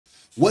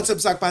What's up,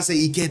 Sock Pase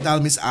y qué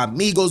tal, mis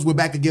amigos? We're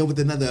back again with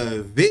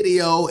another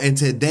video, and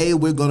today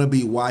we're gonna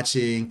be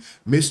watching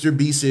Mr.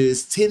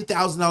 Beast's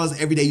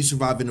 $10,000 every day you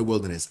survive in the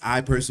wilderness.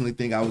 I personally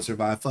think I would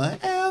survive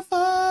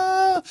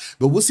forever,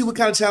 but we'll see what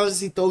kind of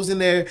challenges he throws in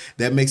there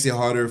that makes it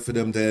harder for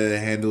them to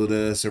handle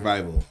the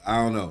survival.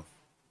 I don't know.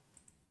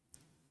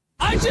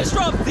 I just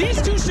dropped these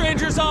two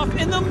strangers off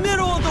in the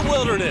middle of the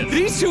wilderness.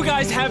 These two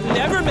guys have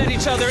never met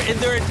each other in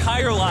their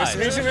entire lives.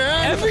 Nice to meet you,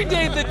 man. Every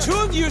day the two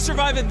of you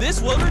survive in this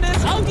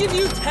wilderness, I'll give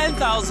you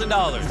 $10,000.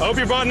 I hope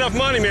you brought enough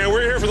money, man.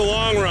 We're here for the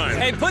long run.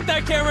 Hey, put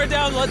that camera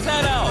down. Let's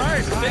head out. All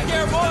right. Take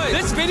care, boys.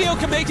 This video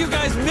can make you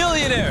guys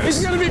millionaires.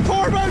 He's gonna be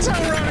poor by the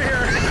time we're out of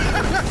here.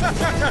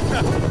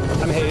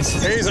 I'm Hayes.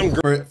 Hayes, I'm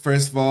great.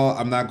 First of all,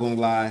 I'm not gonna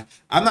lie.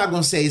 I'm not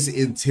gonna say it's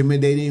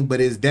intimidating, but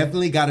it's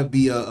definitely got to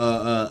be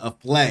a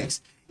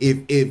flex.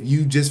 If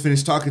you just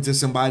finished talking to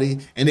somebody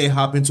and they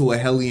hop into a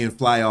heli and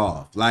fly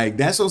off, like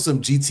that's on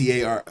some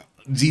GTA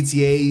and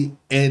GTA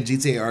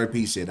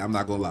RP shit. I'm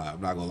not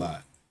gonna lie.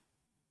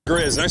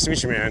 Grizz, nice to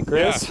meet you, man.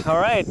 Grizz, all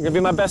right, you're gonna be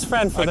my best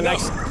friend for the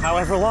next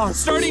however long.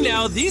 Starting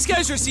now, these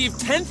guys receive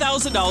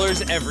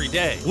 $10,000 every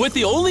day, with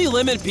the only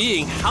limit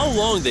being how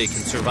long they can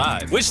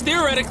survive, which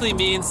theoretically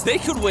means they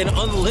could win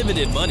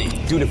unlimited money.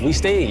 Dude, if we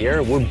stay a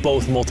year, we're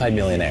both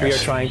multi-millionaires. We are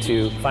trying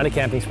to find a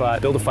camping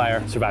spot, build a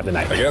fire, survive the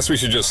night. I guess we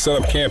should just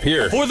set up camp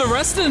here. For the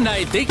rest of the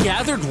night, they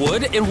gathered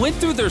wood and went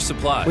through their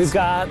supplies. We've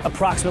got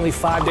approximately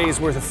 5 days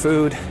worth of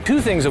food, 2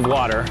 things of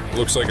water.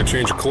 Looks like a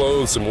change of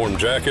clothes, some warm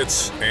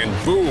jackets, and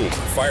boom,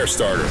 fire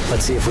starter.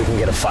 Let's see if we can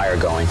get a fire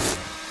going.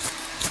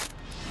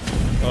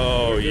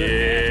 Oh,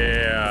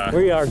 yeah.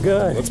 We are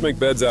good. Let's make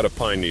beds out of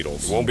pine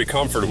needles. Won't be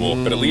comfortable,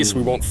 but at least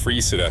we won't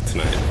freeze to death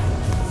tonight.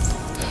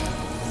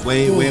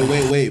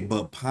 Wait.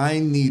 But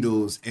pine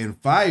needles and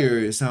fire,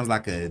 it sounds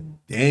like a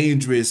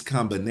dangerous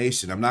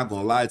combination. I'm not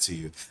gonna lie to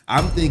you.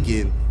 I'm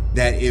thinking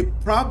that it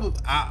probably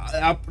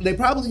they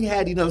probably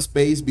had enough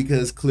space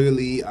because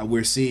clearly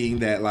we're seeing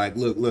that, like,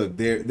 look,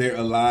 they're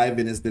alive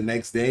and it's the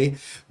next day.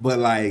 But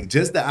like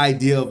just the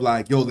idea of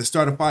like, yo, let's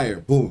start a fire,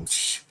 boom.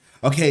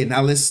 Okay,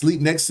 now let's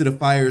sleep next to the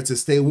fire to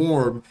stay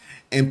warm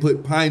and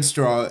put pine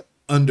straw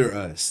under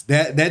us.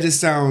 That just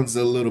sounds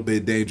a little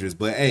bit dangerous.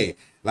 But hey,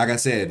 like I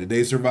said,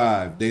 they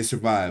survived,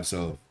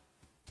 so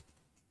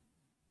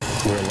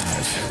We're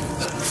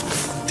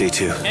alive. Day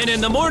 2. And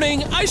in the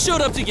morning, I showed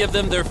up to give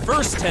them their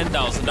first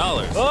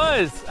 $10,000.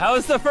 Boys, how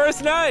was the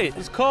first night?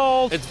 It's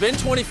cold. It's been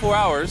 24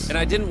 hours, and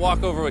I didn't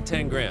walk over with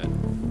 10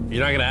 grand.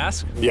 You're not gonna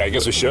ask? Yeah, I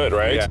guess we should,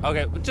 right? Yeah.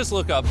 Okay, just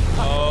look up.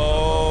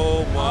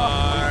 Oh,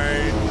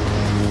 my.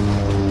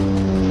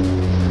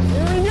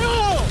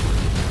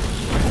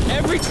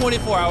 Every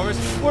 24 hours,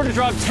 we're to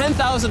drop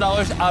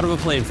 $10,000 out of a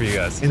plane for you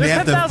guys. and they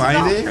have to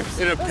find it.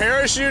 In a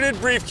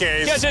parachuted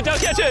briefcase. Catch it, don't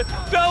catch it!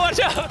 No, watch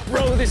out!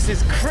 Bro, this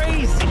is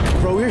crazy.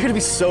 Bro, we're gonna be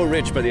so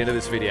rich by the end of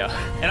this video.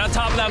 And on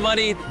top of that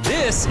money,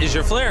 this is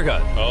your flare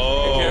gun.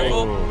 Oh. Be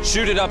careful,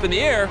 shoot it up in the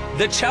air.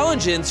 The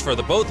challenge ends for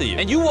the both of you.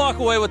 And you walk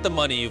away with the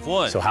money you've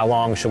won. So how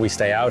long should we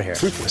stay out here?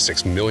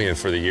 $3.6 million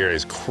for the year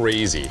is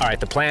crazy. All right,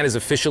 the plan is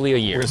officially a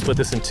year. We're gonna split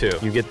this in 2.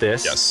 You get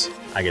this. Yes.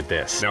 I get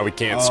this. Now we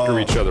can't screw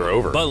each other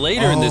over. But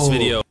later in this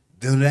video,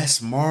 Dude, that's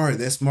smart.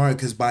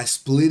 Because by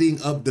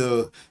splitting up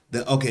the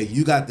okay,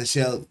 you got the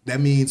shell. That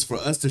means for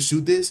us to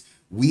shoot this,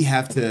 we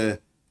have to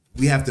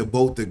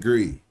both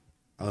agree,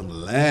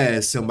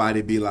 unless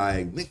somebody be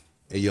like,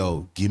 hey,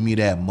 yo, give me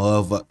that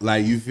mother.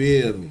 Like, you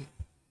feel me?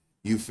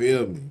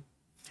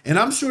 And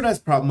I'm sure that's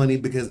prop money,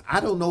 because I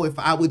don't know if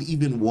I would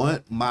even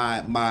want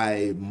my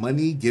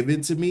money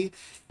given to me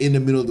in the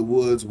middle of the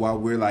woods while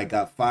we're like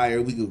got fire.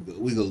 We could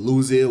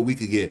lose it. We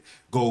could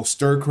go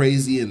stir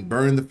crazy and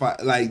burn the fire.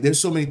 Like,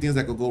 there's so many things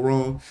that could go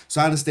wrong.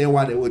 So I understand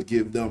why they would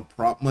give them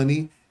prop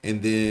money,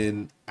 and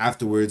then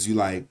afterwards you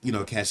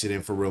cash it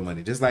in for real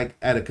money, just like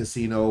at a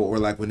casino, or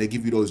like when they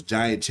give you those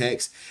giant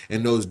checks,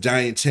 and those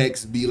giant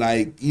checks be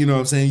like, you know what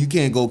I'm saying, you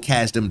can't go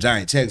cash them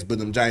giant checks, but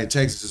them giant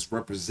checks is just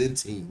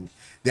representing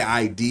the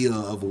idea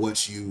of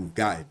what you've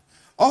gotten.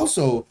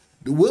 Also,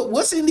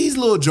 what's in these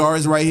little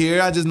jars right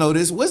here? I just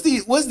noticed. What's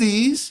these?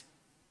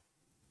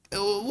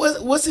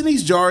 What's in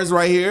these jars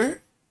right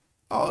here?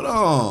 Hold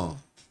on.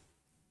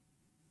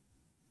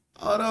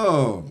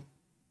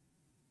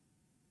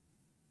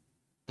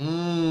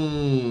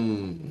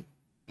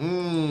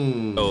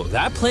 oh,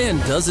 that plan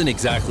doesn't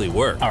exactly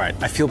work. All right,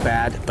 I feel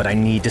bad, but I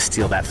need to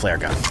steal that flare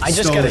gun. I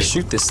just gotta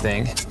shoot this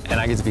thing, and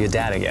I get to be a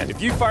dad again.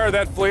 If you fire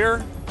that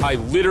flare, I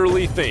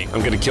literally think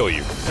I'm gonna kill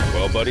you.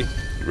 Well, buddy,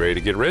 you ready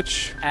to get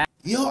rich?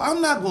 Yo,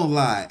 I'm not gonna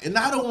lie, and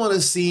I don't want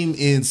to seem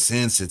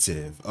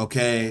insensitive,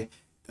 okay?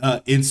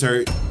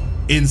 Insert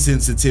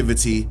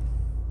insensitivity.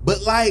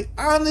 But like,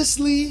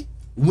 honestly,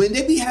 when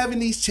they be having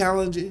these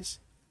challenges,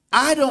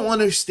 I don't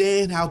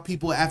understand how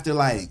people after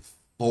like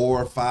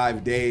 4 or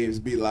 5 days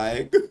be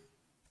like,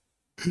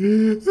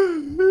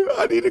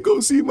 I need to go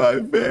see my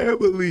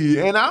family.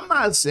 And I'm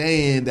not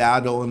saying that I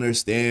don't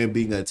understand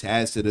being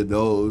attached to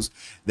those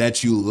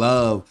that you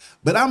love,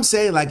 but I'm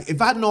saying, like,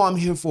 if I know I'm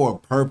here for a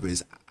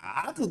purpose,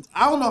 I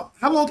don't know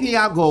how long can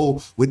y'all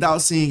go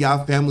without seeing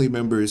y'all family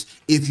members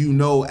if you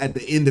know at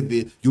the end of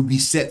it you'll be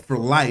set for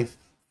life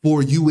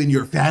for you and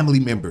your family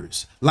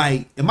members.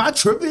 Like, am I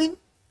tripping?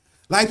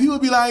 Like, people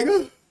be like,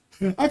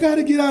 I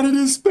gotta get out of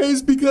this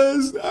space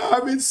because I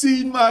haven't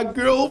seen my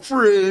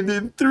girlfriend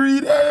in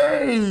 3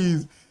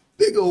 days.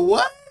 Nigga,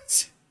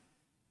 what?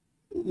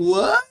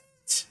 What?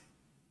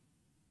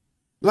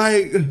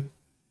 Like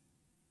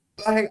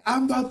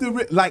I'm about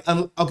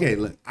to okay,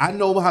 look, I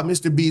know how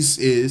Mr. Beast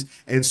is,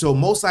 and so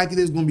most likely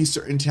there's gonna be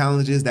certain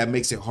challenges that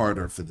makes it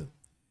harder for them.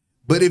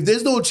 But if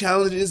there's no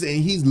challenges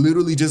and he's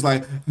literally just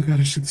like, I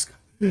gotta shoot this guy,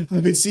 I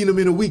haven't seen him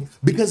in a week.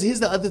 Because here's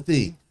the other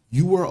thing.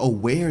 You were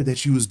aware that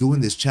she was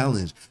doing this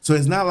challenge. So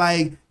it's not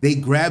like they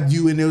grabbed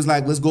you and it was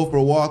like, let's go for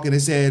a walk. And they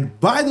said,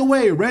 by the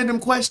way, random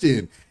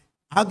question.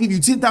 I'll give you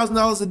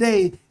 $10,000 a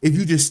day if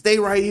you just stay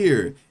right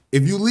here.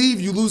 If you leave,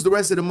 you lose the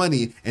rest of the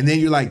money. And then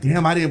you're like,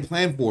 damn, I didn't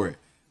plan for it.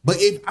 But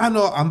if I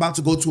know I'm about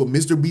to go to a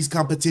Mr. Beast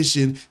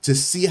competition to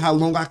see how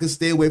long I can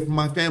stay away from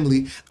my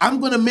family, I'm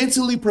going to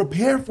mentally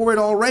prepare for it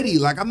already.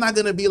 Like, I'm not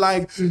going to be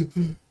like,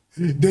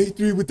 day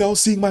 3 without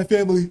seeing my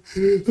family.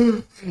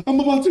 I'm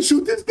about to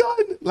shoot this gun.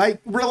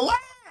 Like,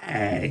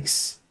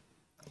 relax.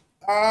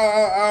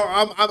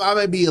 I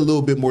may be a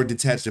little bit more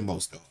detached than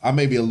most, though. I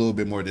may be a little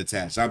bit more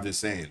detached. I'm just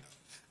saying.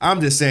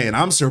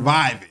 I'm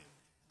surviving.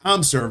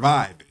 I'm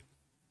surviving.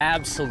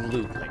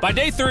 Absolutely. By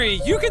day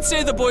 3, you could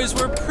say the boys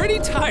were pretty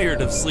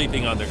tired of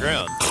sleeping on the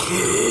ground.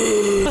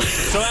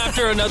 So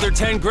after another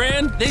 10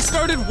 grand, they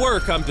started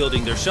work on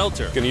building their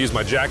shelter. Gonna use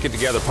my jacket to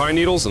gather pine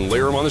needles and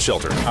layer them on the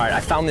shelter. All right,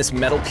 I found this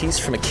metal piece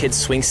from a kid's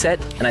swing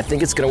set, and I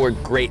think it's gonna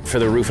work great for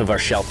the roof of our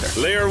shelter.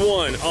 Layer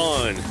 1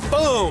 on.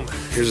 Boom!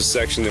 Here's a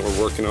section that we're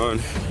working on.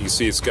 You can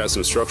see it's got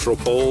some structural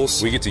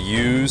poles. We get to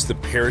use the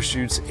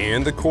parachutes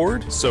and the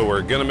cord, so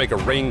we're gonna make a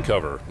rain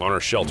cover on our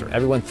shelter.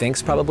 Everyone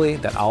thinks probably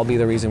that I'll be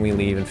the reason we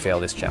leave and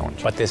fail this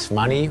challenge. But this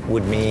money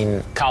would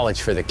mean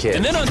college for the kids.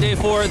 And then on day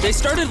 4, they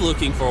started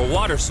looking for a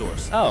water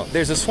source. Oh,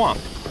 there's a swamp.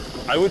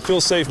 I would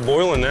feel safe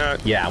boiling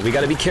that. Yeah, we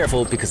gotta be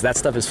careful because that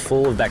stuff is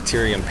full of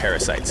bacteria and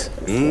parasites.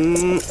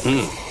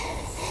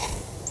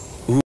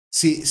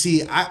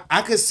 See,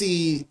 I could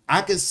see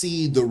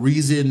the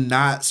reason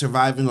not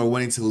surviving or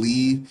wanting to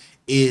leave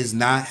is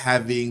not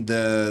having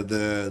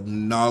the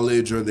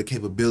knowledge or the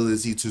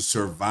capability to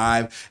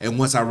survive. And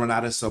once I run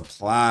out of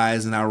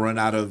supplies and I run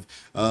out of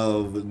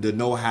the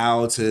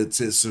know-how to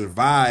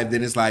survive,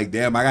 then it's like,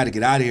 damn, I got to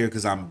get out of here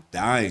because I'm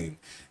dying.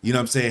 You know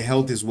what I'm saying?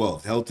 Health is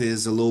wealth. Health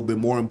is a little bit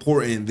more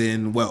important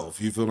than wealth.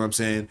 You feel what I'm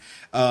saying?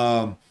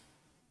 But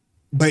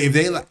if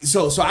they like,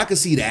 so I could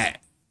see that.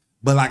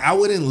 But like, I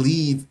wouldn't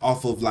leave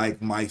off of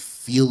like my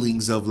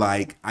feelings of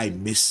like, I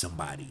miss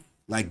somebody.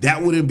 Like,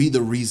 that wouldn't be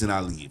the reason I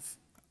leave.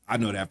 I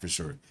know that for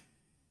sure.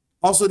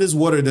 Also, this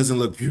water doesn't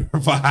look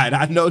purified.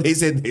 I know they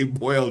said they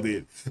boiled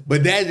it,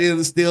 but that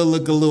shit still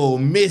look a little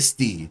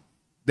misty.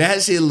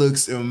 That shit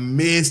looks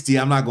misty.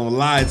 I'm not gonna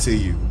lie to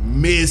you.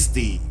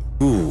 Misty.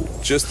 Ooh,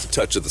 just a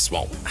touch of the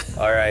swamp.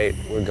 All right,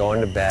 we're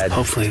going to bed.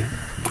 Hopefully,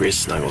 Grizz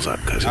snuggles up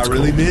because I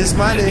really miss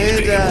my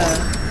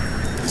ninja.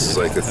 This is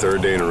like the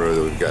 3rd day in a row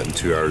that we've gotten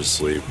 2 hours of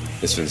sleep.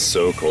 It's been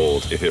so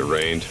cold. If it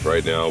rained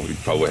right now, we'd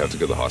probably have to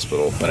go to the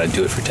hospital. But I'd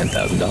do it for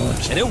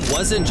 $10,000. And it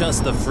wasn't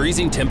just the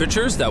freezing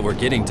temperatures that were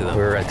getting to them.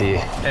 We're at the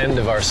end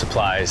of our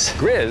supplies.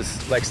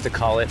 Grizz likes to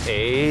call it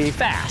a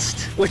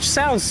fast, which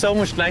sounds so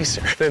much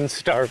nicer than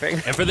starving.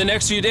 And for the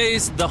next few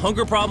days, the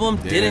hunger problem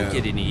didn't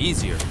get any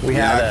easier. We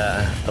had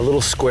a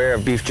little square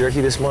of beef jerky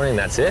this morning,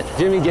 that's it.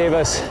 Jimmy gave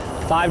us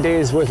 5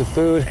 days worth of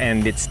food.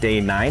 And it's day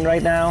 9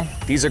 right now.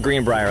 These are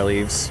greenbrier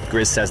leaves.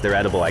 Grizz says they're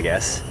edible, I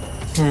guess.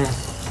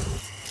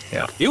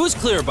 Yeah. It was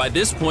clear by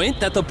this point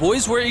that the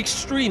boys were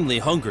extremely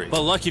hungry.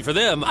 But lucky for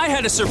them, I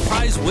had a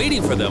surprise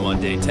waiting for them on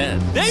day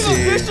 10. They've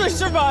officially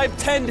survived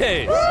 10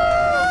 days.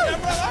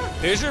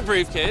 Here's your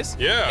briefcase.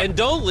 Yeah. And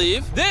don't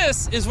leave.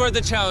 This is where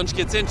the challenge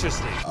gets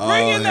interesting.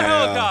 Bring in the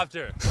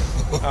helicopter.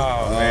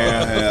 Oh,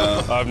 man.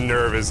 Yeah. I'm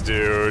nervous,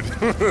 dude.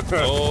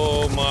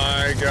 Oh,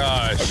 my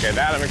gosh. Okay,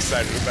 that I'm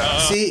excited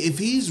about. See, if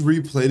he's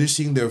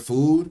replenishing their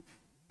food,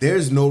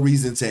 there's no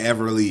reason to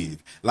ever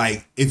leave.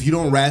 Like, if you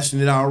don't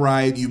ration it out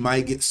right, you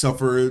might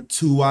suffer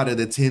 2 out of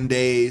the 10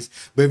 days.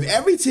 But if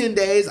every 10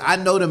 days I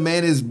know the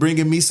man is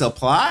bringing me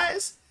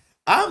supplies,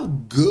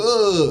 I'm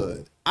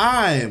good.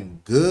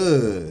 I'm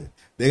good.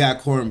 They got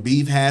corned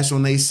beef hash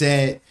on their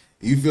set.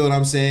 You feel what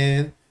I'm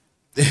saying?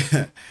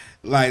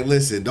 Like,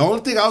 listen, the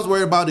only thing I was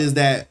worried about is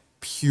that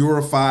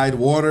purified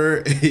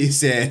water. He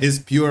said it's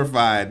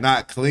purified,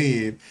 not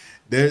clean.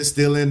 They're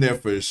still in there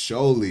for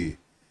surely.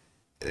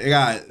 They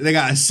got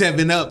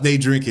 7-Up they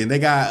drinking. They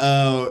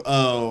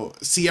got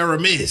Sierra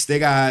Mist. They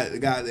got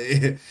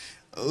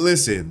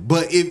listen,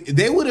 but if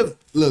they would have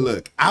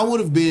look, I would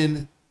have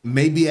been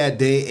maybe at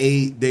day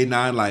 8, day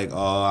 9, like,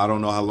 oh, I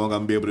don't know how long I'm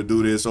gonna be able to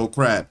do this. Oh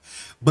crap.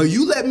 But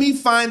you let me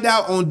find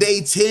out on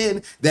day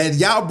 10 that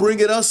y'all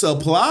bringing us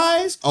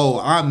supplies. Oh,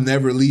 I'm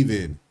never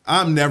leaving.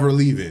 I'm never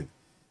leaving.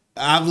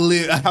 I've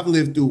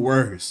lived through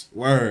worse.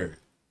 Word.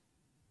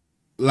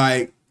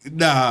 Like,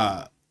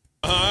 nah.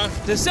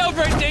 To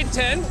celebrate day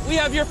 10, we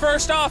have your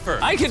first offer.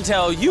 I can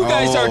tell you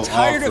guys are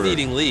tired of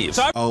eating leaves.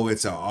 So oh,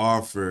 it's an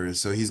offer,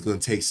 so he's gonna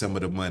take some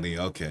of the money.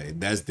 Okay,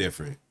 that's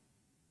different.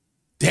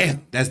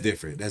 Damn, that's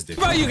different. That's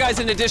different. buy you guys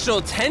an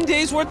additional 10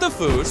 days worth of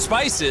food,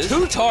 spices,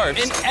 2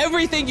 tarps, and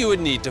everything you would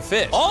need to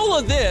fish. All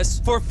of this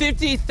for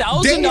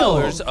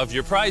 $50,000 of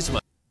your prize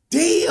money.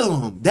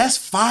 Damn, that's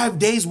 5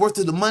 days worth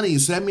of the money.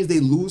 So that means they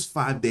lose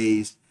 5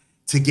 days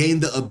to gain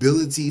the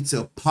ability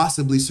to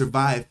possibly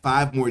survive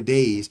 5 more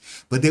days.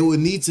 But they would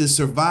need to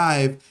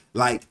survive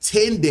like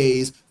 10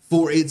 days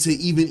for it to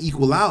even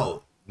equal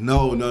out.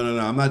 No,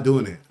 I'm not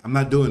doing it. I'm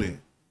not doing it.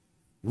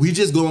 We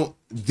just going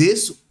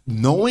this,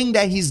 knowing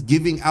that he's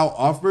giving out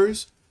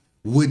offers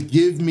would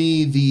give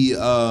me the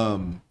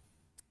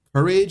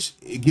courage.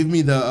 Give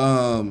me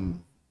the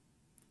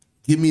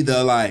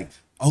like,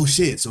 oh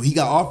shit, so he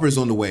got offers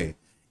on the way.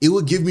 It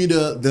would give me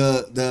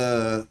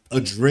the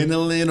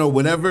adrenaline or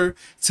whatever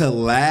to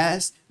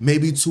last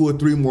maybe 2 or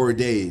 3 more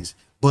days.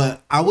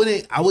 But I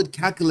would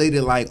calculate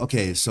it like,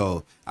 okay,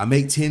 so I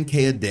make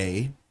 10K a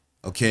day,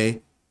 okay?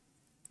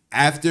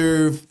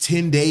 After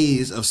 10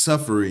 days of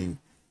suffering,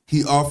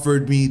 he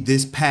offered me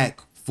this pack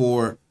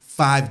for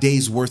 5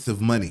 days worth of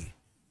money,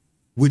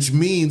 which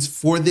means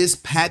for this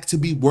pack to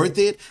be worth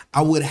it,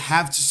 I would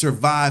have to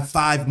survive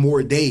 5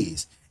 more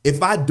days.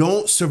 If I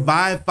don't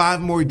survive 5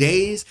 more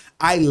days,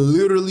 I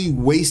literally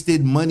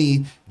wasted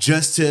money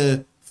just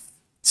to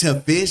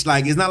fish.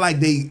 Like, it's not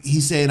like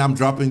he's saying I'm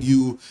dropping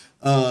you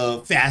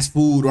fast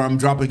food or I'm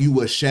dropping you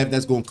a chef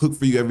that's gonna cook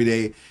for you every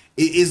day.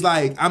 It's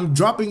like I'm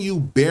dropping you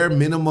bare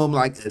minimum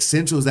like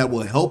essentials that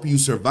will help you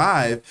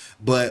survive,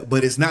 but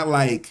it's not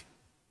like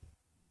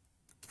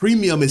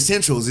premium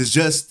essentials. It's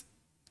just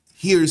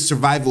here's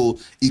survival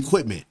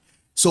equipment.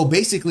 So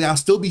basically I'll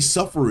still be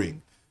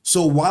suffering.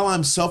 So while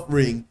I'm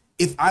suffering,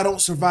 if I don't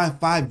survive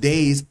 5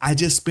 days, I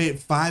just spent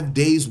 5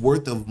 days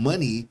worth of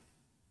money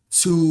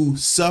to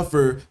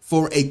suffer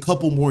for a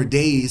couple more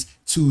days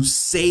to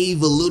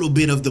save a little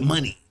bit of the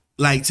money,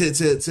 like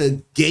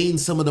to gain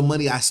some of the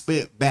money I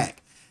spent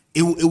back.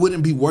 It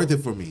wouldn't be worth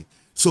it for me.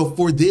 So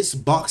for this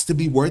box to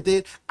be worth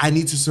it, I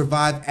need to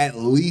survive at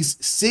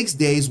least 6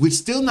 days, which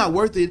still not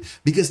worth it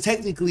because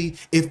technically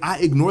if I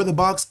ignore the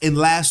box and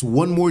last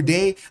 1 more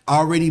day, I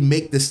already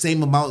make the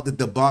same amount that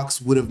the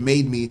box would have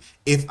made me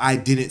if I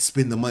didn't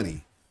spend the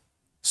money.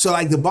 So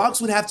like the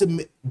box would have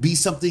to be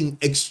something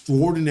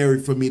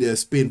extraordinary for me to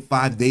spend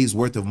 5 days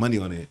worth of money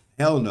on it.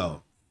 Hell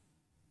no.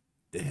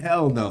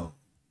 Hell no.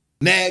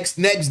 Next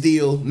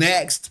deal,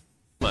 next.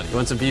 You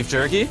want some beef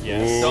jerky?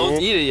 Yes. Don't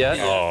eat it yet.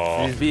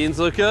 Oh. These beans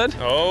look good.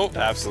 Oh,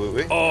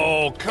 absolutely.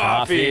 Oh,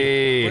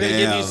 coffee. We're gonna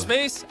Damn. give you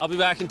space. I'll be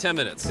back in 10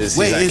 minutes.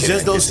 Wait, it's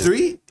just those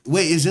 3?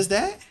 Wait, it's just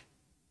that?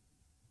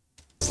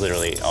 It's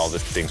literally all the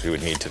things we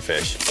would need to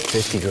fish.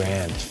 50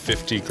 grand.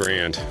 50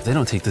 grand. They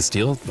don't take this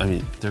deal. I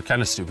mean, they're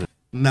kind of stupid.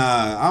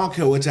 Nah, I don't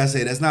care what y'all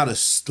say. That's not a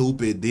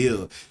stupid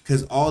deal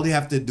because all they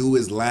have to do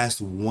is last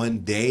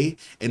 1 day,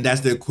 and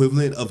that's the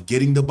equivalent of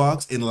getting the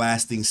box and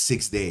lasting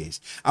 6 days.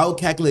 I would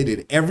calculate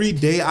it. Every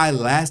day I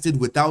lasted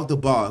without the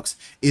box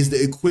is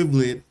the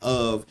equivalent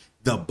of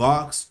the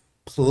box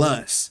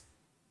plus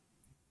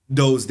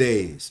those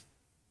days.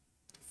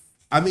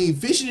 I mean,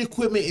 fishing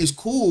equipment is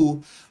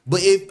cool,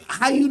 but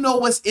how you know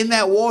what's in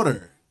that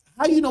water?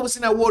 How you know what's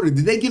in that water?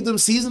 Did they give them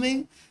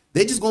seasoning?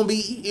 They just gonna be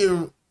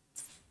eating.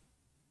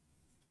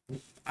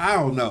 I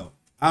don't know.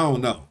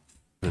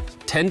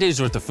 10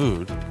 days worth of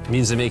food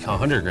means they make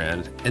 100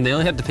 grand and they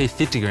only have to pay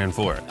 50 grand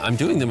for it. I'm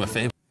doing them a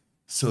favor.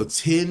 So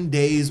 10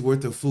 days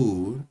worth of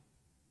food,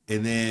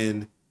 and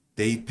then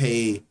they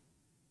made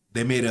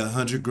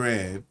 100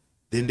 grand.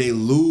 Then they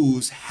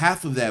lose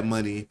half of that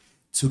money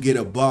to get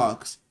a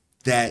box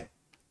that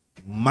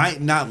might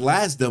not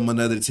last them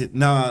another 10.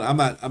 No, I'm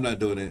not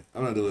doing it.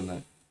 I'm not doing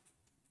that.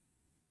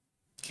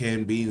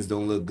 Canned beans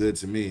don't look good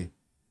to me.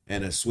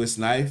 And a Swiss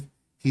knife.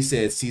 He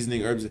said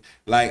seasoning herbs.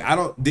 Like,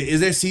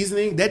 is there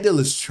seasoning? That deal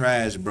is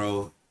trash,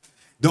 bro.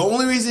 The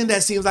only reason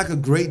that seems like a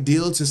great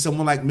deal to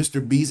someone like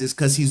Mr. Beast is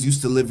because he's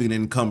used to living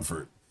in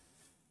comfort.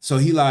 So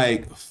he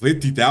like,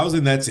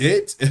 50,000, that's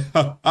it?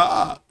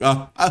 Not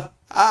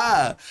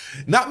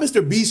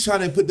Mr. Beast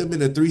trying to put them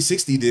in a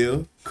 360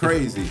 deal.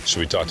 Crazy. Should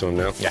we talk to him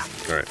now? Yeah.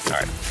 All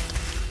right.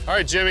 All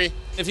right, Jimmy.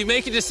 If you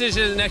make a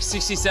decision in the next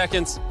 60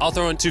 seconds, I'll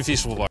throw in 2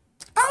 feastable bars.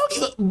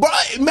 Bro,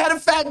 matter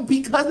of fact,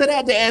 because of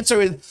that, the answer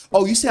is,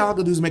 oh, you say all I'm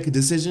gonna do is make a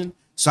decision,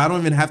 so I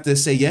don't even have to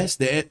say yes.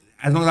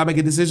 As long as I make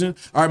a decision,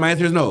 all right, my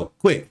answer is no.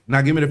 Quick,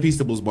 now give me the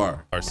Feastables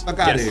bar. Fuck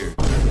out of here.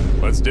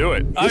 Let's do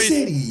it. You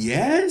said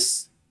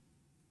yes,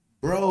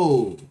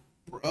 bro.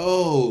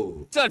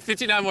 It's on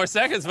 59 more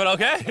seconds, but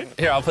okay.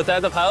 Here, I'll put that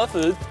in the pile of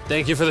food.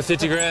 Thank you for the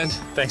 50 grand.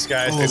 Thanks,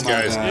 guys. Oh Thanks, my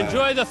guys. God.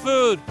 Enjoy the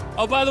food.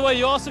 Oh, by the way,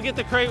 you also get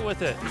the crate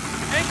with it.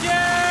 Thank you.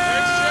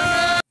 Thanks,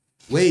 Jimmy.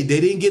 Wait, they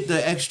didn't get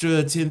the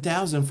extra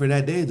 10,000 for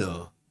that day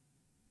though.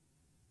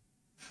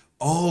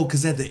 Oh,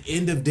 because at the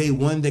end of day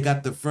 1, they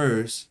got the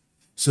first.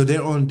 So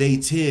they're on day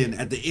 10.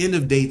 At the end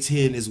of day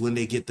 10 is when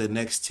they get the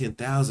next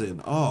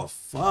 10,000. Oh,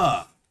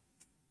 fuck.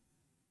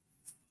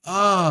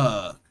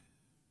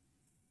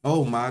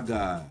 Oh my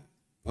God.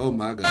 Oh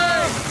my God.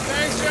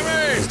 Thanks, Jimmy!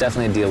 It's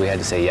definitely a deal we had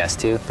to say yes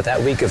to, but that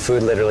week of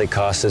food literally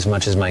cost as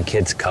much as my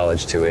kid's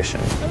college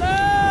tuition.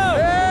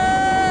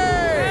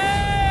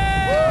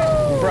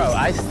 Bro,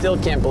 I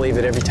still can't believe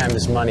it every time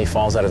this money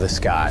falls out of the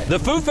sky. The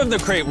food from the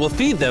crate will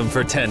feed them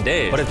for 10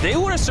 days. But if they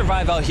want to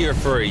survive out here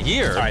for a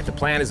year... All right, the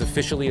plan is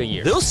officially a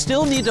year. They'll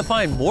still need to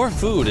find more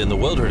food in the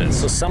wilderness.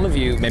 So some of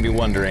you may be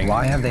wondering,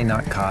 Why have they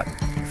not caught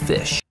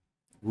fish?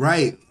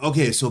 Right.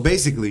 Okay. So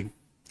basically,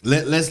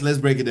 let's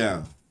break it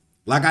down.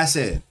 Like I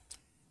said,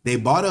 they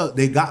bought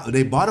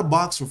a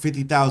box for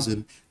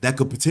 50,000 that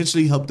could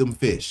potentially help them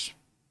fish.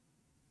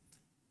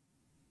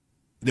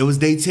 There was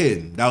day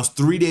 10. That was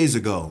 3 days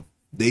ago.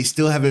 They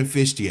still haven't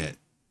fished yet.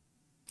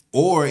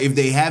 Or if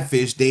they have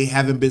fished, they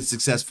haven't been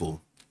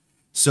successful.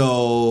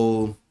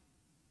 So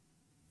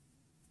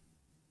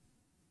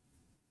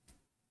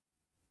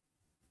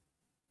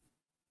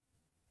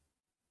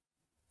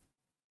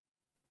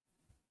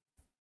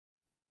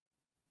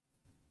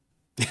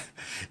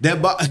that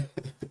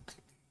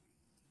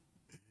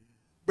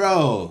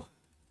bro.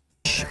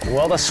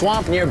 Well, the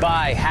swamp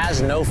nearby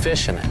has no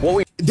fish in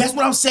it. That's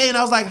what I'm saying.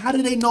 I was like, how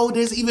did they know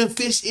there's even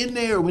fish in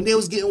there? When they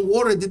was getting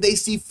water, did they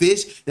see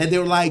fish that they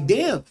were like,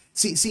 damn?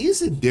 See,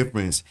 it's a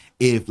difference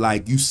if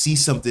like you see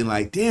something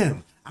like,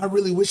 damn, I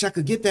really wish I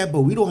could get that,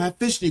 but we don't have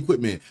fishing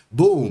equipment.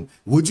 Boom.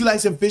 Would you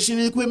like some fishing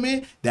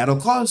equipment? That'll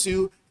cost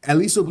you. At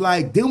least it'll be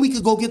like, then we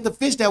could go get the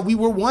fish that we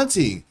were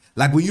wanting.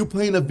 Like when you're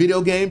playing a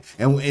video game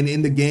and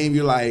in the game,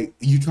 you're like,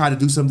 you try to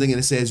do something and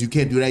it says you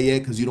can't do that yet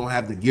because you don't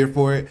have the gear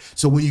for it.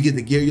 So when you get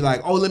the gear, you're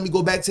like, oh, let me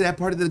go back to that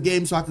part of the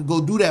game so I could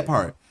go do that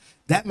part.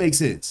 That makes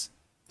sense.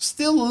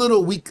 Still a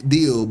little weak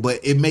deal, but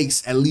it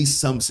makes at least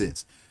some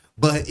sense.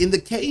 But in the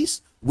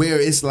case where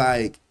it's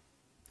like,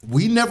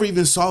 we never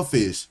even saw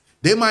fish,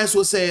 they might as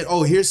well say,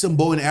 oh, here's some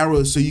bow and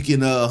arrows so you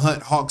can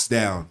hunt hawks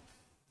down.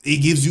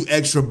 It gives you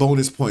extra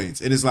bonus points.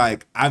 And it's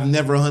like, I've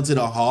never hunted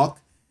a hawk.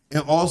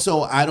 And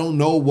also, I don't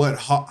know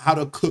how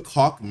to cook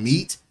hawk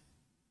meat.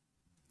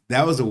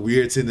 That was a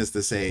weird sentence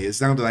to say. It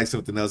sounded like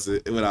something else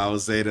when I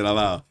was saying it out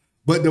loud.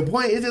 But the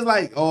point is just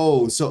like,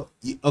 oh, so,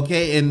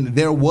 okay. And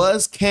there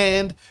was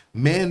canned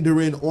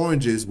mandarin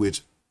oranges,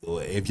 which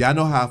if y'all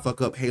know how I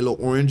fuck up Halo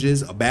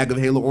oranges, a bag of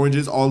Halo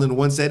oranges all in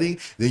one setting,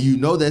 then you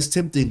know that's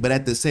tempting. But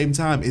at the same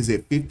time, is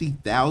it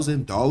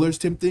 $50,000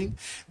 tempting?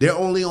 They're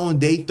only on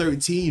day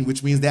 13,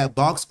 which means that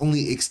box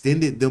only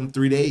extended them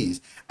 3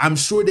 days. I'm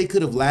sure they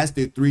could have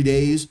lasted 3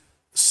 days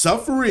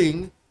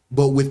suffering,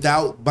 but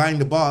without buying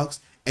the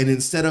box. And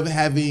instead of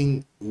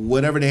having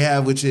whatever they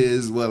have, which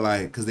is what,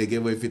 like, because they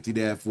gave away 50,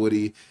 they have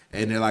 40,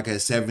 and they're like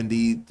at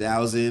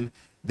 70,000,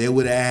 they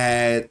would have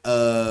had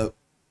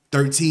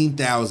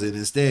 13,000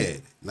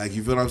 instead. Like,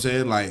 you feel what I'm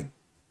saying? Like,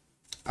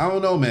 I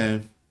don't know,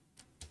 man.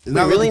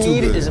 What we really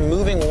need is a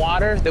moving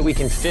water that we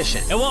can fish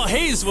in. And while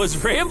Hayes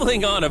was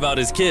rambling on about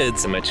his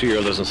kids, And my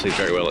 2-year-old doesn't sleep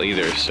very well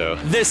either, so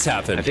this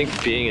happened. I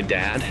think being a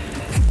dad.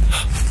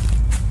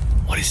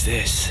 What is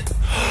this?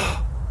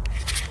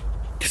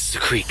 This is a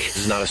creek. This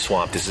is not a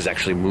swamp. This is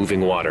actually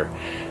moving water.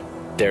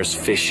 There's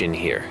fish in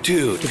here.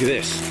 Dude, look at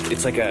this.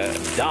 It's like a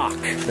dock.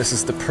 this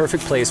is the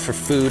perfect place for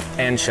food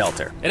and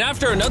shelter. And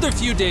after another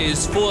few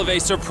days full of a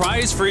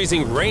surprise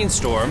freezing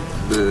rainstorm,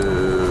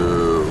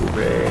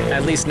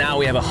 At least now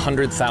we have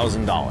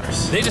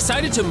 $100,000. they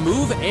decided to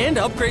move and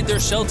upgrade their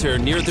shelter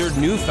near their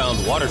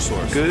newfound water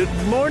source. Good.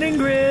 Morning,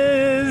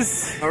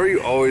 Grizz. How are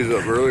you always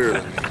up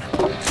earlier?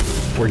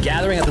 We're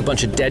gathering up a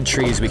bunch of dead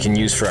trees we can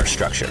use for our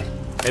structure.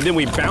 And then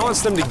we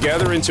balance them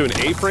together into an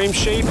A-frame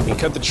shape and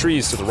cut the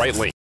trees to the right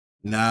length.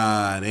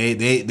 Nah,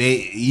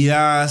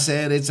 yeah, I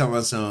said they talking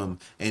about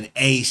an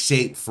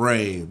A-shaped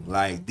frame.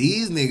 Like,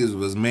 these niggas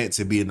was meant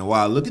to be in the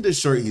wild. Look at the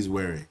shirt he's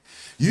wearing.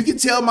 You can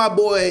tell my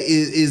boy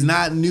is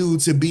not new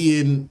to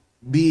being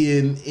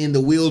in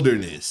the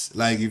wilderness.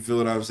 Like, you feel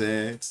what I'm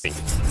saying?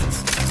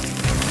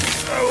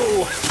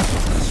 Oh.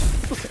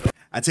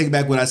 I take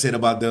back what I said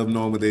about them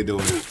knowing what they're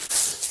doing.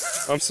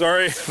 I'm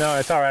sorry. No,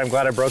 it's all right. I'm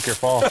glad I broke your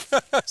fall.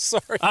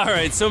 Sorry. All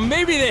right, so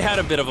maybe they had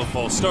a bit of a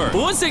false start.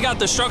 But once they got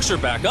the structure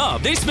back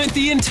up, they spent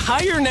the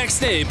entire next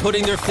day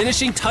putting their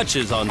finishing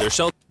touches on their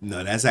shelter.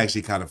 No, that's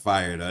actually kind of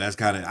fire though. That's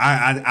kind of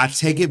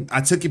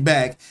I took it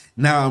back.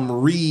 Now I'm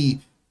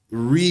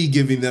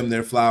re-giving them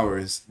their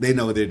flowers. They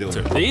know what they're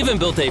doing. They even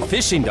built a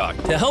fishing dock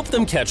to help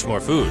them catch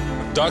more food.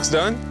 Dock's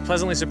done,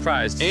 Pleasantly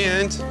surprised.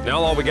 and now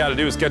all we gotta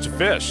do is catch a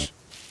fish.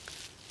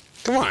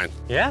 Come on.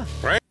 Yeah.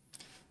 Right?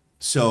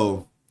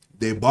 So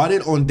they bought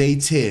it on day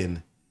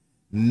 10.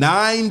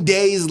 9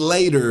 days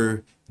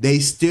later, they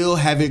still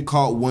haven't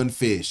caught one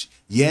fish.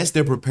 Yes,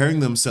 they're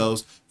preparing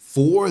themselves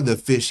for the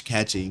fish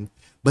catching,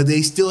 but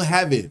they still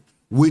haven't,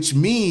 which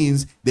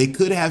means they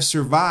could have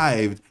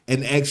survived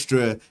an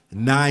extra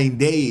 9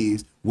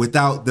 days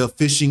without the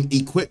fishing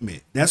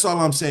equipment. That's all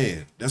I'm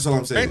saying. That's all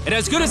I'm saying. And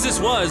as good as this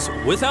was,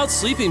 without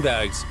sleeping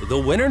bags, the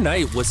winter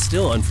night was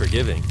still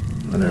unforgiving.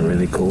 On a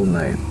really cold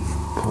night.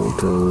 Cold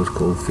toes,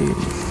 cold feet,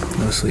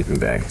 no sleeping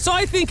bag. So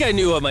I think I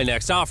knew what my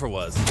next offer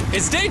was.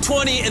 It's day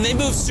 20 and they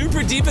moved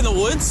super deep in the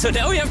woods, so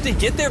now we have to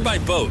get there by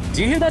boat.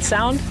 Do you hear that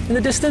sound in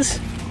the distance?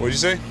 What'd you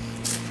say?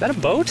 Is that a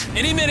boat?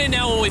 Any minute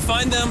now when we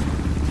find them,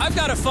 I've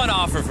got a fun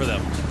offer for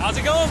them. How's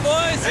it going,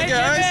 boys? Hey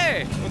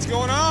guys, what's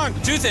going on?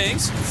 Two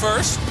things.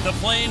 First, the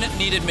plane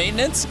needed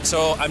maintenance,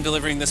 so I'm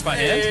delivering this by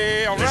hand.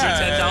 Hey, all There's your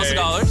right.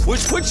 $10,000,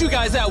 which puts you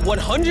guys at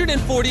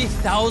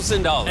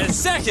 $140,000. And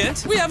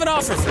second, we have an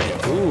offer for you.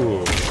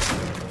 Ooh.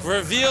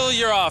 Reveal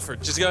your offer.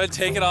 Just go ahead and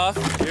take it off.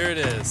 Here it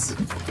is.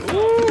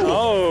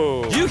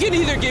 Oh. You can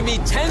either give me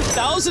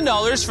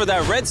 $10,000 for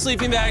that red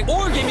sleeping bag,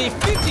 or give me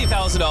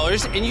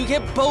 $50,000 and you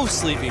get both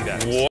sleeping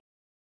bags. What?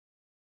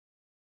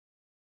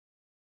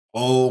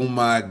 Oh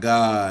my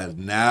God,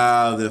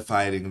 now the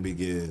fighting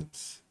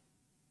begins.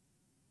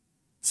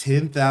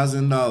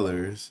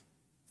 $10,000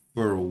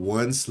 for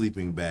one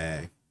sleeping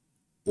bag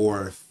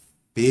or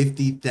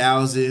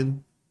 $50,000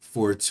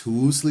 for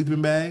two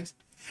sleeping bags?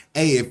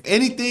 Hey, if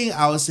anything,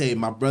 I would say,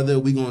 my brother,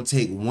 we gonna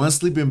take one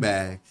sleeping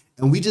bag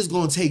and we just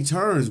gonna take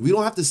turns. We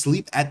don't have to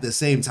sleep at the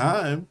same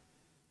time.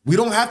 We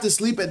don't have to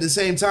sleep at the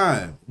same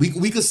time. We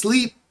could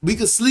sleep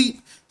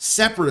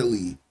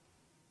separately.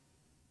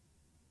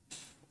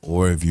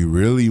 Or if you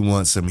really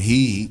want some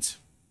heat,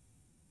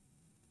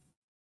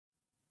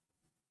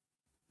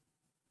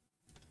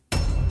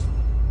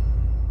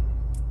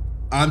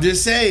 I'm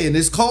just saying,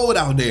 it's cold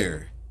out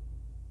there.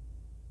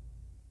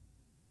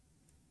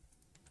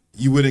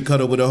 You wouldn't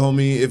cuddle with a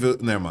homie if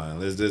it, never mind.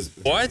 Let's just.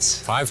 What?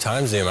 5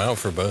 times the amount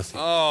for both.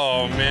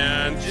 Oh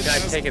man. Can I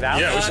take it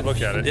out? Yeah, we should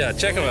look at it. Yeah,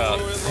 check them out.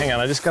 Hang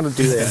on, I just gotta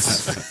do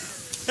this.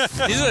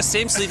 These are the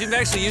same sleeping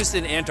bags we used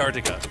in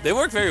Antarctica. They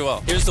work very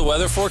well. Here's the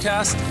weather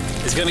forecast.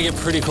 It's gonna get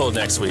pretty cold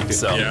next week,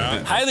 so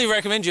Yeah. highly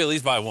recommend you at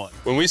least buy one.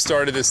 When we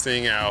started this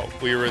thing out,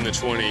 we were in the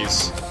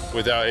 20s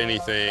without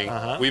anything.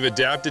 We've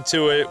adapted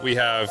to it. We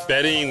have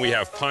bedding, we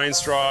have pine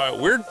straw.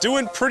 We're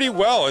doing pretty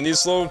well in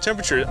these low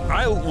temperatures.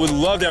 I would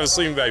love to have a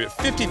sleeping bag, but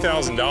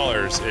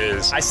 $50,000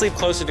 is... I sleep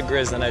closer to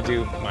Grizz than I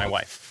do my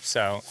wife,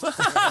 so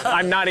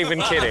I'm not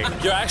even kidding.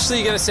 You're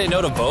actually gonna say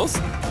no to both?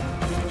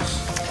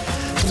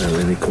 It's a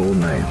really cold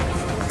night.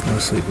 No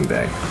sleeping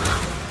bag.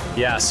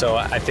 Yeah, so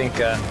I think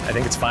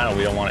it's final.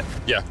 We don't want it.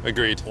 Yeah,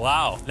 agreed.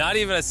 Wow, not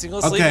even a single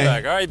sleeping Okay.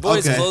 bag. All right,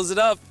 boys, Okay. close it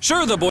up.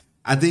 Sure, the boys.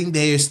 I think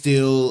they are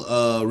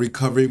still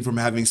recovering from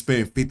having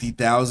spent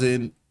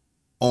 $50,000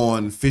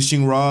 on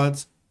fishing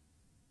rods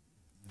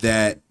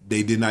that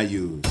they did not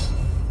use.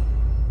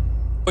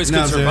 Boys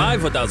No, could sir.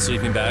 survive without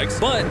sleeping bags,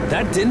 but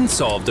that didn't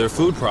solve their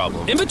food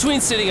problem. In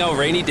between sitting out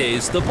rainy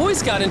days, the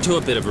boys got into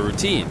a bit of a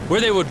routine where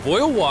they would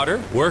boil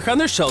water, work on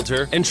their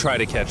shelter, and try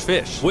to catch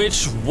fish,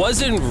 which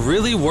wasn't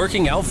really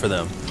working out for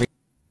them.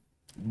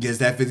 Guess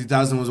that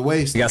 $50,000 was a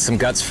waste. We got some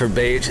guts for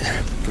bait.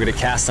 We're gonna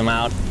cast them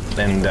out,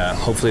 and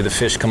hopefully the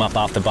fish come up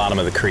off the bottom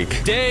of the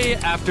creek. Day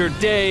after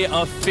day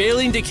of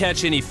failing to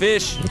catch any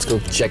fish, Let's go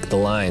check the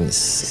lines,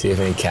 see if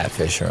any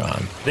catfish are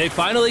on. they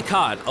finally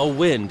caught a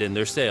wind in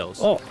their sails.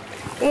 Oh,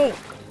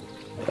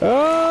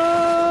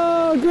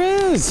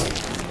 Grizz!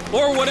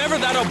 Or whatever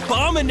that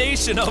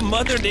abomination of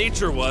Mother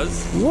Nature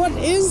was. What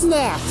is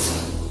that?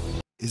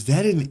 Is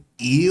that an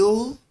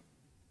eel?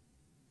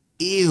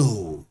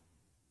 Ew.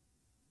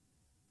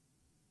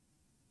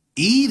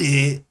 Eat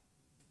it?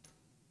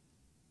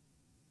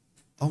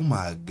 Oh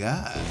my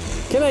God.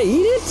 Can I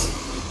eat it?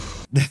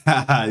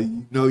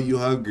 You know you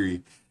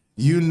hungry.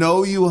 You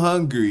know you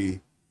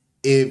hungry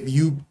if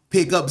you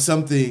pick up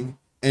something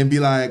and be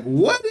like,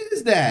 what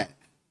is that?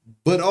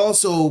 But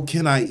also,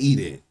 can I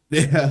eat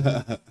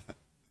it?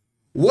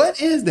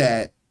 What is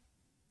that?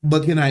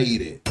 But can I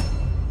eat it?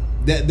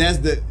 That's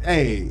the,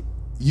 hey,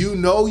 you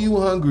know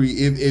you hungry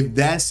if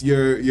that's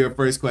your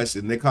first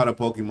question. They caught a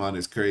Pokemon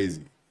is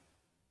crazy.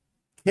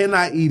 Can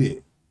I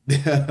eat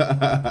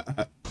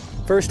it?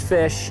 First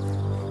fish,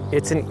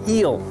 it's an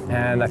eel,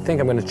 and I think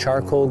I'm gonna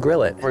charcoal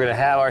grill it. We're gonna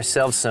have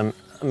ourselves some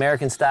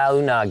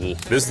American-style unagi.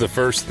 This is the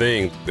first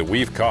thing that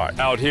we've caught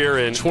out here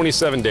in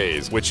 27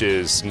 days, which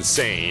is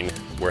insane.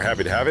 We're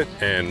happy to have it,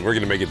 and we're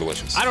gonna make it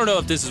delicious. I don't know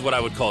if this is what I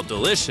would call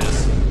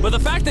delicious, but the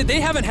fact that they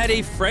haven't had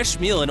a fresh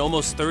meal in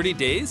almost 30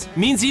 days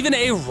means even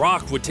a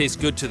rock would taste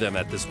good to them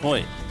at this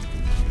point.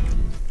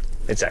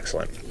 It's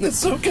excellent. It's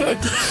so good.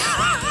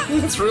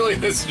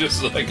 It's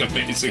just like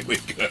amazingly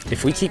good.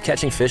 If we keep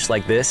catching fish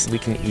like this, we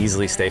can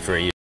easily stay for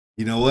a year.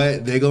 You know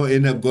what? They're gonna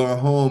end up going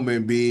home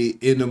and be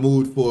in the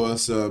mood for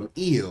some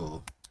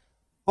eel.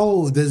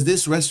 Oh, does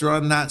this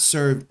restaurant not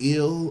serve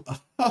eel?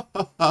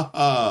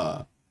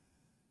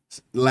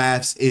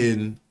 Laughs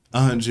in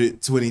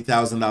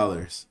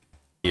 $120,000.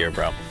 Year,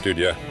 bro. Dude,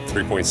 yeah,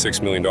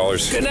 $3.6 million.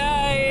 Good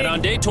night! And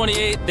on day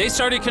 28, they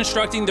started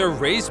constructing their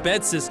raised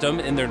bed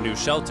system in their new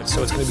shelter.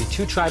 So it's gonna be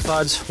 2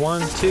 tripods,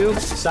 1, 2,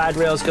 side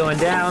rails going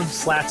down,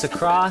 slats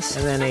across,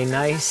 and then a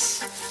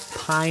nice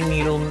pine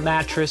needle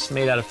mattress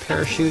made out of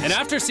parachutes. And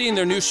after seeing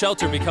their new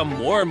shelter become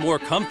more and more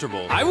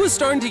comfortable, I was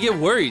starting to get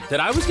worried that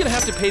I was gonna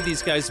have to pay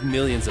these guys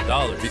millions of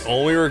dollars. The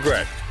only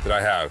regret that I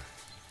have,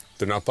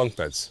 they're not bunk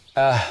beds.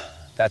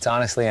 That's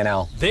honestly an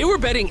L. They were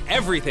betting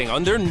everything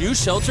on their new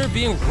shelter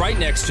being right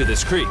next to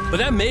this creek, but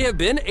that may have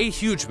been a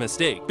huge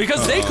mistake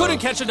because they couldn't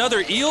catch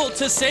another eel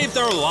to save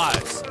their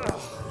lives.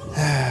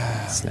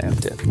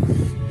 Snapped it.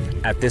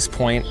 At this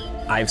point,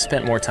 I've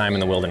spent more time in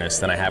the wilderness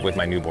than I have with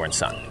my newborn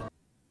son.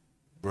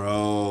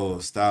 Bro,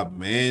 stop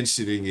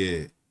mentioning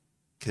it.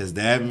 Because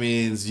that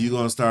means you're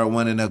going to start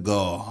wanting to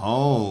go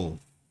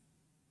home.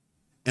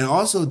 And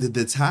also, did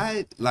the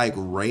tide like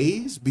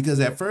raise?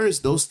 Because at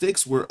first, those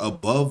sticks were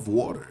above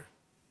water.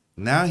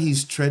 Now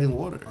he's treading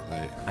water.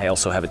 Like, I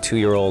also have a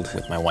 2-year-old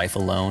with my wife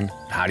alone.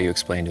 How do you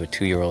explain to a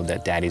 2-year-old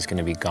that daddy's going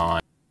to be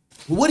gone?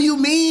 what do you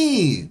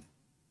mean?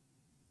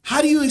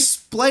 How do you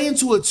explain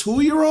to a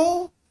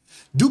 2-year-old?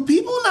 Do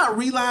people not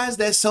realize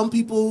that some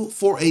people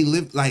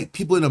like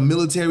people in the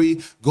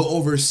military go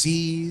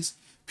overseas?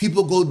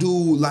 People go do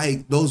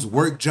like those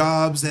work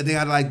jobs that they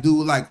gotta like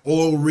do like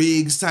oil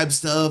rigs type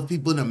stuff.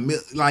 People in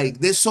the like,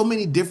 there's so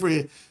many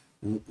different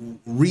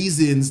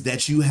reasons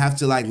that you have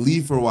to like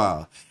leave for a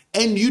while,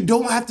 and you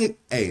don't have to.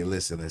 Hey,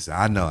 listen.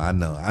 I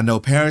know.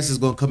 Parents is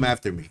gonna come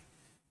after me.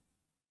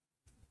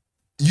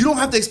 You don't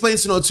have to explain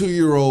to no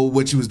 2-year-old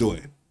what you was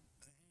doing.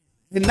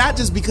 And not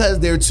just because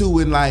they're 2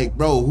 and like,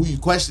 bro, who you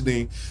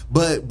questioning,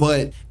 but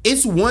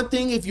it's one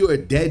thing if you're a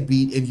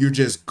deadbeat and you're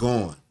just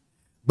gone.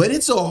 But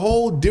it's a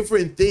whole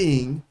different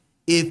thing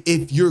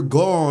if you're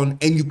gone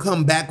and you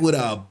come back with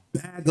a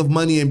bag of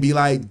money and be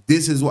like,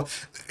 this is what,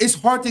 it's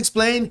hard to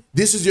explain.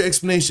 This is your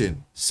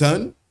explanation.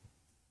 Son,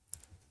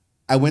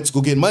 I went to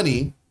go get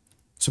money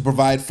to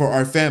provide for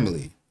our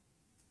family.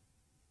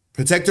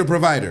 Protector,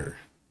 provider.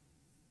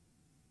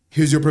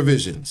 Here's your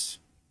provisions.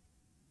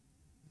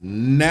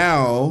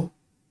 Now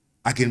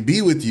I can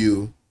be with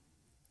you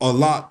a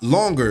lot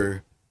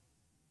longer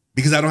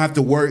because I don't have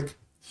to work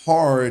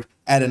hard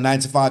at a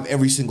 9-to-5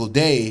 every single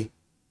day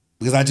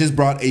because I just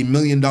brought $1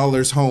 million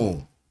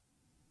home.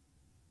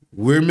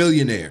 We're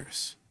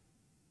millionaires.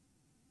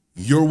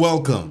 You're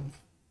welcome.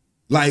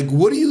 Like,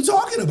 what are you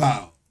talking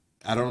about?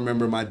 I don't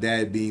remember my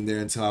dad being there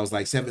until I was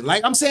like 7.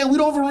 Like I'm saying, we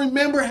don't even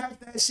remember half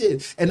that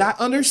shit. And I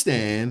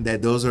understand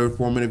that those are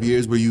formative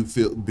years where you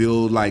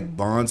build like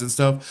bonds and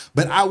stuff.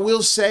 But I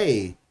will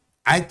say,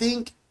 I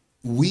think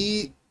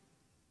and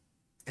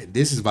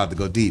this is about to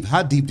go deep.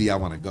 How deep do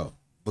y'all want to go?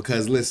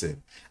 Because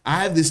listen,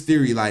 I have this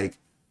theory, like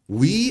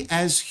we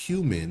as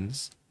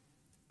humans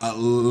a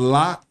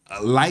lot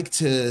like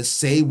to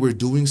say we're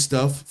doing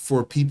stuff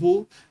for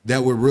people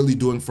that we're really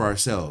doing for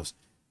ourselves.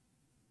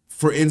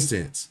 For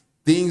instance,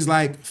 things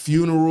like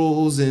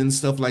funerals and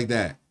stuff like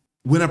that.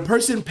 When a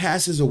person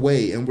passes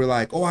away and we're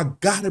like, oh, I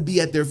gotta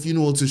be at their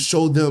funeral to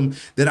show them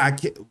that I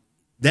can't,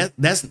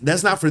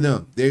 that's not for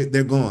them.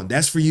 They're gone.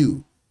 That's for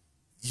you.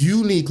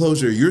 You need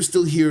closure. You're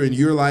still here and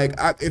you're like,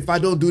 if I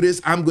don't do this,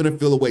 I'm gonna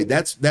feel away.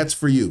 That's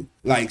for you.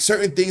 Like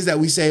certain things that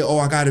we say, oh,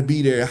 I gotta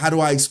be there. How do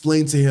I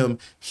explain to him?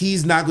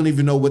 He's not gonna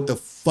even know what the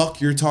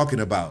fuck you're talking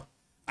about.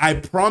 I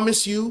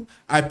promise you,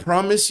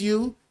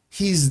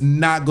 he's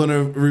not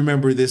gonna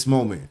remember this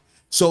moment.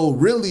 So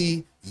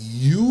really,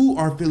 you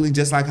are feeling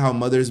just like how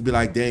mothers be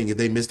like, dang, if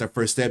they missed their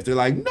first step, they're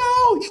like,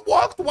 no, he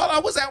walked while I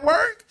was at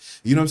work.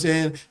 You know what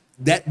I'm saying?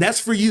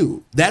 That's for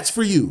you. That's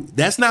for you.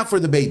 That's not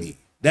for the baby.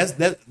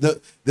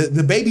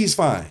 The baby's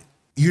fine.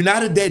 You're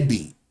not a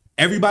deadbeat.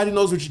 Everybody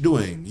knows what you're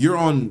doing. You're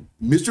on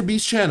Mr.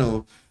 Beast's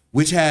channel,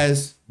 which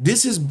has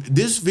this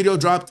video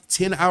dropped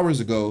 10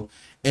 hours ago,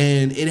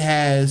 and it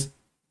has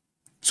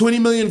 20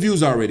 million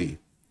views already.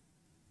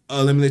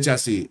 Let me let y'all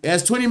see. It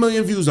has 20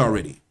 million views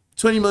already.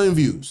 20 million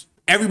views.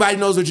 Everybody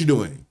knows what you're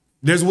doing.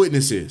 There's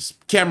witnesses,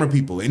 camera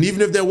people. And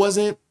even if there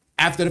wasn't,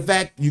 after the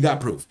fact, you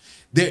got proof.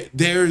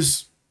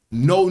 There's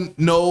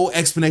no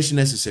explanation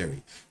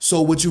necessary. So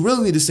what you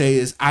really need to say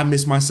is, I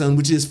miss my son,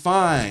 which is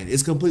fine.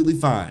 It's completely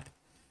fine.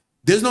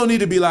 There's no need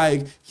to be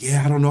like,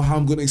 yeah, I don't know how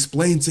I'm going to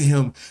explain to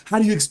him. How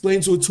do you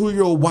explain to a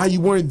 2-year-old why you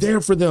weren't there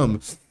for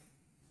them?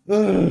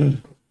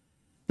 Them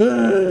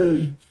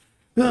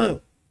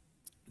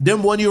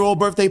 1-year-old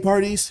birthday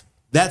parties,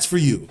 that's for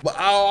you. But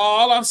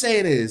all I'm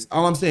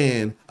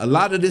saying, a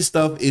lot of this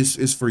stuff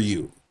is for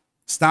you.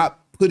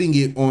 Stop putting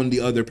it on the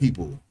other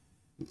people.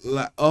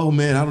 Like, oh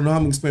man, I don't know how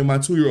I'm gonna explain my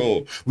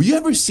 2-year-old. Well, you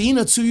ever seen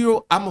a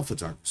 2-year-old? I'm a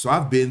photographer, so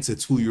I've been to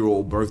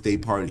 2-year-old birthday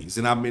parties,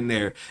 and I'm in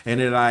there, and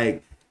they're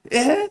like,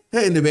 eh,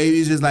 and the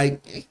baby's just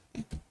like,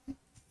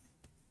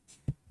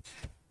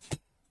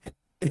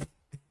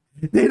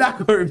 they're not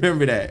gonna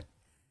remember that.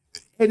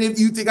 And if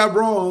you think I'm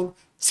wrong,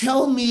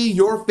 tell me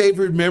your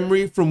favorite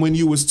memory from when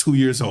you was 2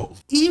 years old.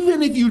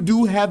 Even if you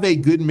do have a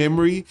good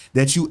memory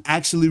that you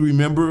actually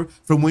remember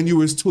from when you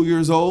was 2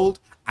 years old,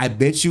 I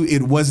bet you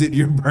it wasn't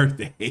your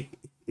birthday.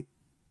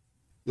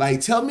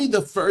 Like, tell me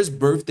the first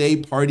birthday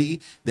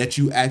party that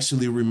you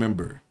actually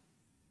remember.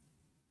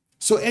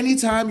 So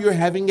anytime you're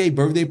having a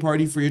birthday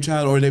party for your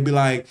child, or they be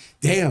like,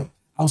 damn,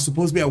 I was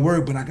supposed to be at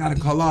work, but I gotta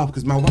call off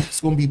because my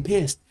wife's gonna be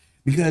pissed.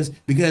 Because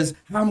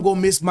how I'm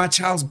gonna miss my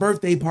child's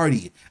birthday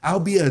party.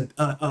 I'll be a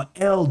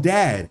L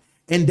dad.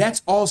 And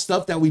that's all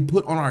stuff that we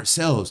put on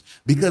ourselves.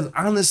 Because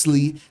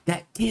honestly,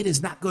 that kid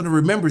is not gonna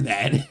remember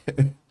that.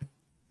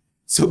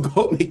 So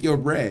go make your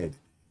bread.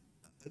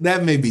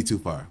 That may be too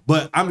far.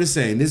 But I'm just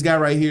saying, this guy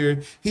right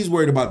here, he's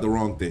worried about the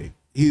wrong thing.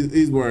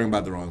 He's worrying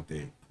about the wrong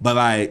thing. But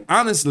like,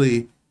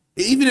 honestly,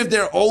 even if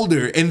they're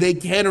older and they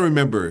can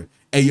remember,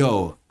 Hey,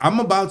 yo, I'm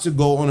about to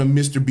go on a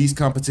Mr. Beast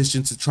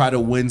competition to try to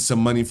win some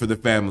money for the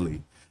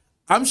family.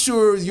 I'm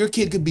sure your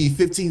kid could be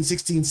 15,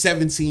 16,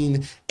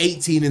 17,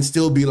 18 and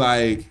still be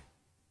like,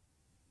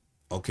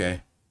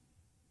 okay.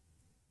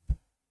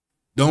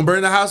 Don't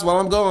burn the house while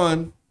I'm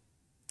gone.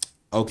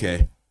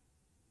 Okay.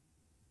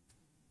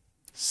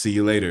 See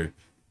you later.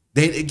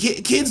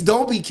 Kids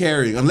don't be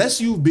caring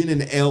unless you've been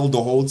an L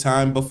the whole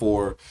time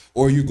before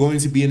or you're going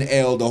to be an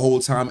L the whole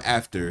time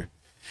after.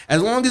 As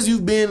long as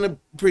you've been a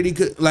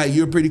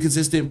you're a pretty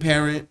consistent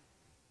parent,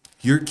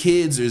 your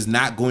kids is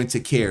not going to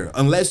care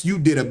unless you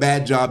did a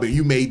bad job and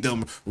you made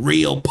them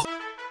real.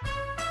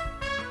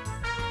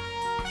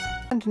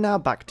 And now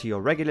back to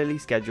your regularly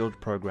scheduled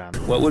program.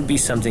 What would be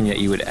something that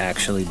you would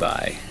actually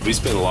buy? We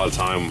spend a lot of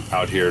time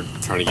out here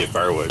trying to get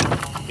firewood.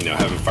 You know,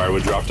 having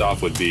firewood dropped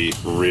off would be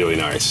really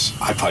nice.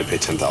 I'd probably pay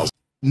 $10,000.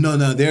 No,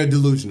 they're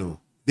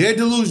delusional. They're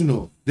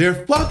delusional.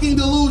 They're fucking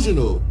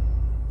delusional.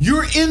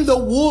 You're in the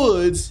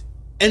woods,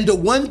 and the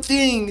one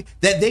thing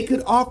that they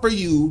could offer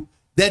you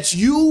that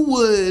you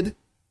would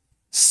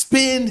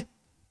spend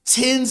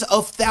tens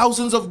of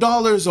thousands of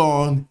dollars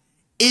on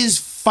is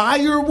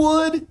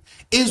firewood,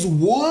 is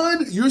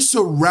wood. You're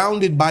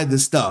surrounded by the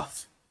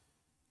stuff.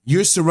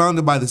 You're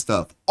surrounded by the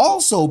stuff.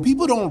 Also,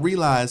 people don't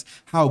realize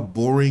how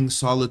boring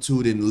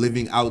solitude and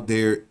living out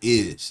there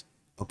is,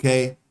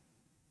 okay?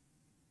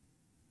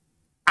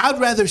 I'd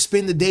rather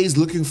spend the days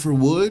looking for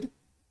wood,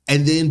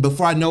 and then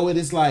before I know it,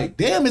 it's like,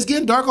 damn, it's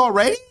getting dark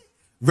already?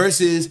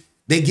 Versus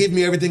they give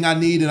me everything I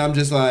need, and I'm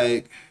just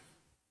like,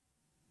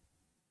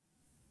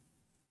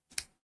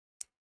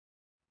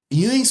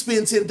 you ain't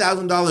spend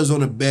 $10,000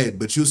 on a bed,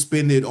 but you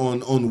spend it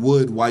on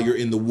wood while you're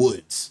in the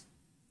woods.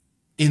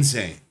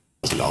 Insane.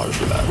 $1,000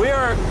 for that. We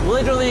are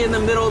literally in the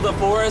middle of the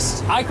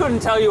forest. I couldn't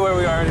tell you where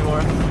we are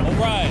anymore. All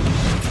right.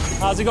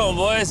 How's it going,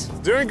 boys?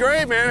 Doing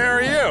great, man. How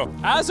are you?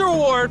 As a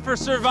reward for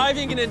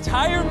surviving an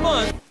entire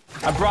month,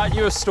 I brought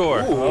you a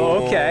store.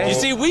 Oh, okay. You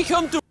see, we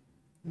come through.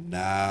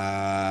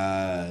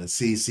 Nah,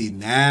 see,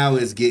 now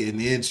it's getting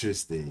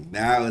interesting.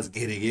 Now it's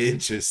getting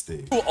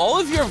interesting. All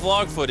of your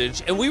vlog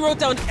footage, and we wrote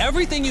down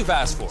everything you've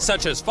asked for,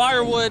 such as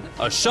firewood,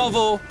 a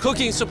shovel,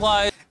 cooking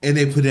supplies. And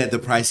they put it at the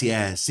price you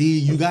asked. See,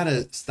 you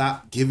gotta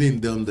stop giving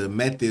them the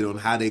method on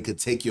how they could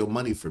take your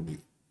money from you.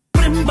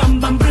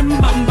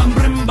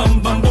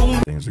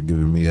 Things are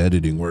giving me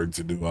editing work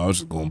to do. I was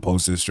just gonna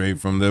post it straight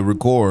from the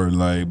record,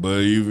 like, but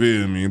you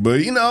feel me?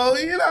 But you know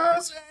what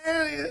I'm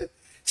saying?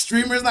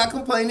 Streamers not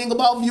complaining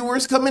about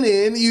viewers coming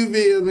in. You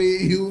feel me?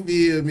 You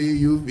feel me?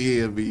 You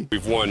feel me?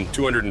 We've won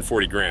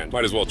 240 grand.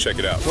 Might as well check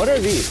it out. What are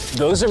these?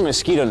 Those are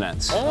mosquito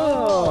nets.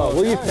 Oh,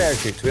 we'll use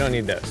parachutes. We don't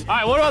need those. All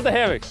right, what about the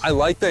hammocks? I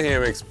like the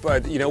hammocks,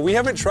 but you know, we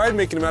haven't tried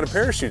making them out of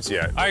parachutes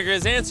yet. All right,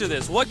 Grizz, answer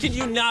this. What can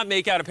you not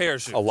make out of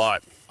parachutes? A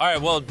lot. All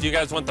right, well, do you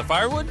guys want the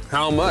firewood?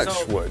 How much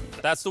wood?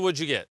 That's the wood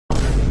you get.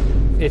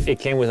 If it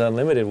came with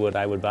unlimited wood,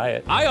 I would buy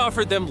it. I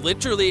offered them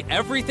literally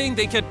everything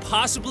they could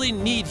possibly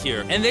need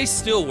here, and they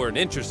still weren't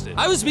interested.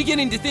 I was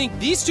beginning to think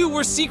these two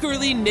were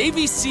secretly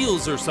Navy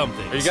SEALs or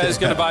something. Are you guys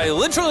gonna buy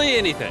literally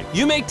anything?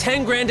 You make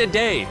 10 grand a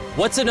day.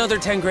 What's another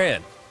 10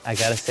 grand? I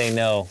gotta say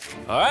no.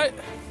 All right.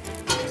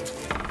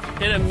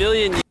 In a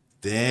million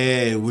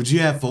Dang, would you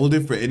have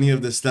folded for any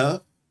of the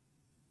stuff?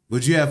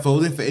 Would you have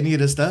folded for any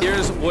of the stuff?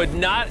 years would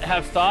not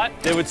have thought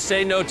they would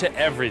say no to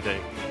everything.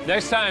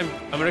 Next time,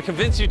 I'm gonna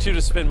convince you two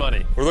to spend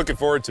money. We're looking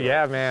forward to it.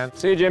 Yeah, man.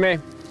 See you, Jimmy.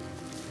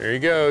 Here he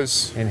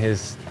goes. In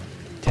his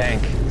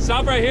tank.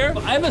 Stop right here.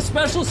 I have a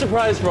special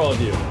surprise for all of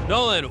you.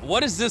 Nolan,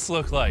 what does this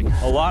look like?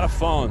 A lot of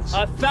phones.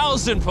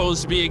 1,000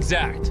 phones to be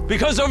exact.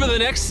 Because over the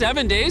next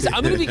 7 days,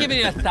 I'm gonna be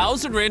giving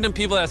 1,000 random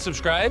people that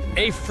subscribe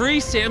a free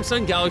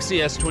Samsung Galaxy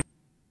S24.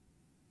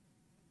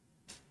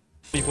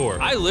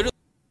 I literally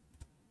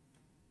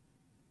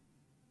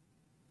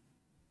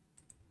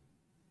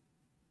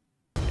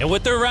And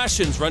with their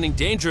rations running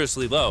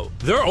dangerously low,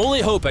 their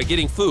only hope at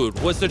getting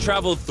food was to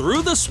travel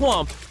through the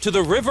swamp to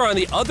the river on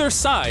the other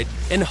side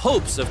in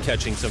hopes of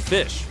catching some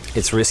fish.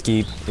 It's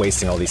risky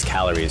wasting all these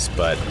calories,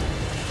 but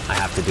I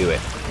have to do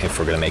it if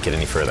we're gonna make it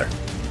any further.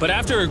 But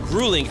after a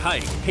grueling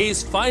hike,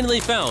 Hayes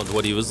finally found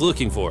what he was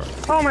looking for.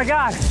 Oh my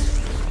God.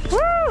 Woo!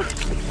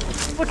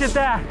 Look at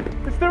that.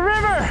 It's the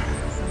river.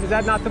 Is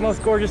that not the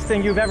most gorgeous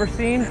thing you've ever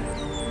seen?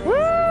 Woo!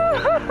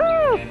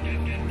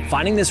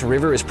 Finding this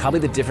river is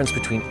probably the difference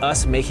between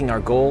us making our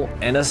goal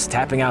and us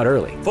tapping out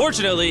early.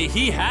 Fortunately,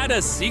 he had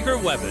a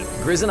secret weapon.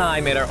 Grizz and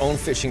I made our own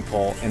fishing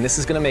pole, and this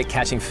is gonna make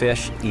catching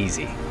fish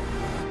easy.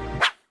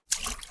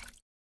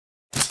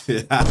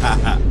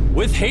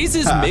 With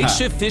Hayes'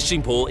 makeshift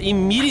fishing pole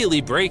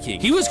immediately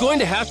breaking, he was going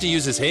to have to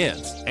use his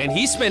hands, and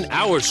he spent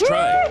hours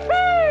trying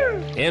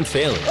and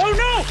failing. Oh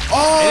no!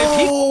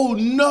 Oh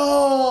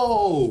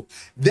no!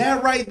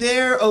 That right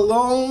there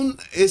alone,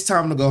 it's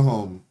time to go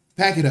home.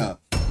 Pack it up.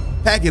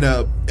 Pack it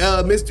up.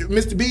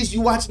 Mr. Beast,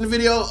 you watching the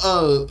video?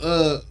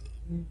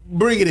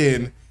 Bring it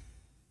in.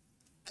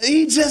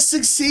 He just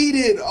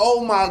succeeded.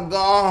 Oh my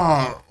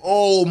God.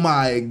 Oh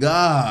my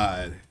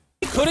God.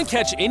 He couldn't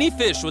catch any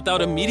fish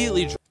without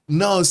immediately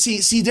No,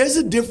 see, there's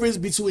a difference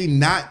between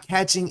not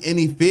catching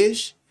any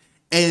fish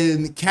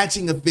and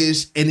catching a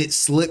fish and it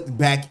slipped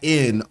back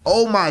in.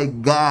 Oh my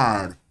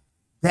God.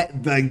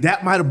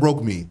 That might have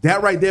broke me.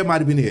 That right there might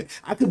have been it.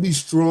 I could be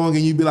strong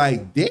and you'd be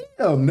like,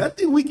 damn,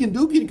 nothing we can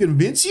do can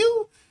convince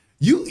you?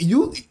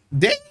 You,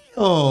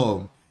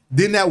 damn.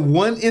 Then that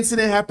one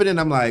incident happened and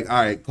I'm like,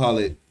 all right, call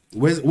it.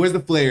 Where's the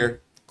flare?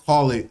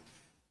 Call it.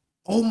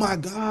 Oh my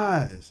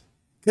gosh.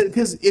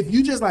 Because if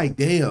you just like,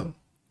 damn,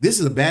 this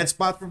is a bad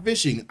spot for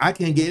fishing, I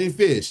can't get any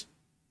fish.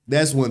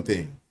 That's one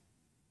thing.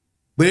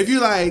 But if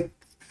you're like,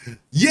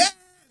 yeah,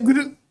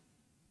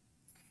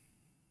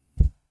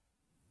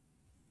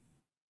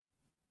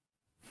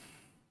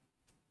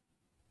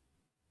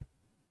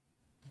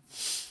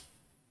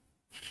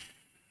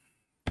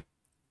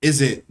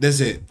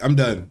 that's it. I'm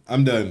done.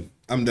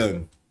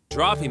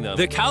 Dropping them.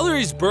 The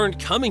calories burned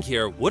coming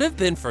here would have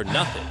been for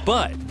nothing.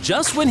 But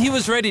just when he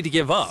was ready to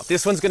give up,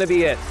 This one's gonna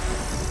be it.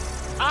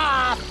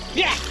 Ah,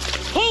 yeah!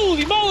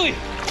 Holy moly!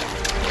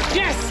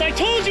 Yes, I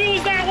told you it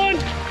was that one!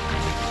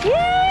 Woo!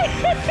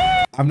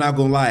 I'm not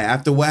gonna lie.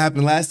 After what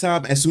happened last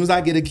time, as soon as I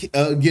get a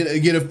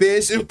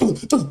fish,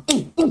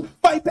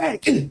 fight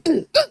back.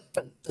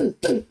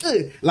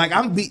 Like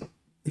I'm beat.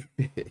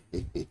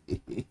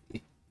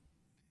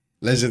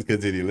 Let's just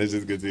continue. and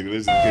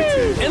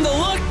the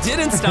luck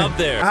didn't stop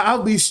there.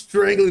 I'll be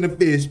strangling the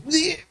fish.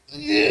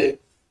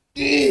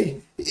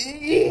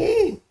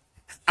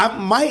 I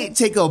might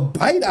take a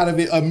bite out of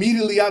it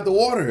immediately out the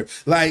water.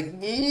 Like,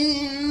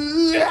 they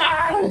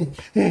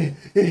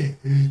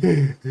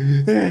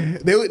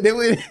would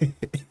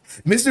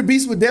Mr.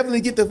 Beast would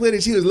definitely get the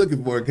footage he was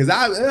looking for because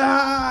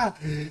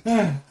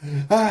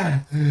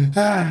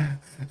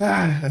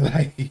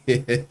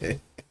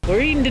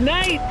We're eating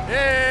tonight!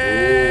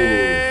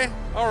 Hey!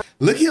 All right.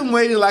 Look at him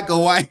waiting like a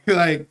wife.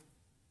 Like,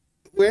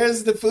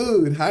 where's the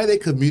food? How are they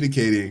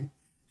communicating?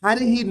 How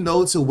did he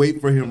know to wait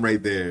for him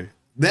right there?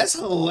 That's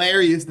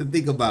hilarious to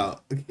think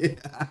about.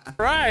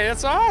 Right,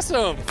 that's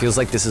awesome. Feels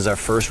like this is our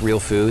first real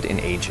food in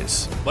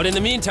ages. But in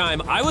the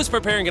meantime, I was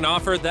preparing an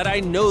offer that I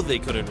know they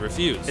couldn't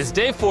refuse. It's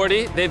day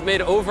 40, they've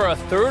made over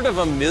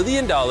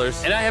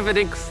 $250,000, and I have an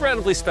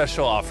incredibly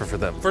special offer for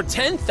them. For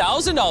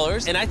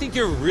 $10,000, and I think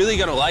you're really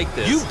gonna like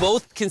this, you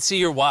both can see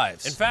your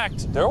wives. In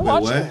fact, they're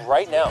watching what?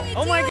 right now.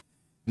 Oh my God.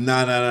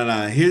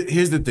 Nah.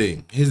 Here's the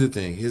thing.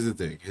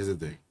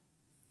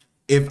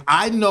 If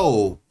I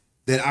know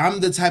that I'm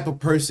the type of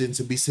person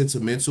to be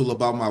sentimental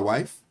about my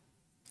wife,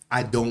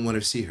 I don't want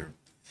to see her.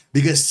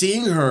 Because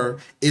seeing her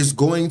is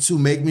going to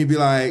make me be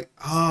like,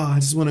 oh, I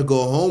just want to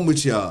go home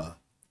with y'all.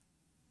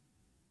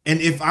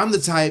 And if I'm the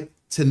type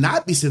to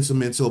not be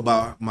sentimental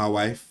about my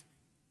wife,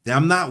 then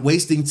I'm not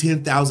wasting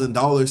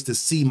 $10,000 to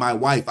see my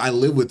wife. I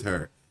live with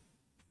her.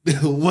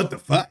 What the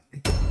fuck?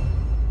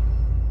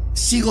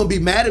 She gonna be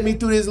mad at me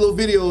through this little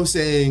video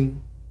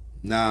saying,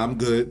 nah, I'm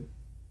good.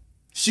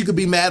 She could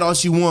be mad all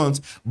she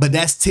wants, but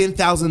that's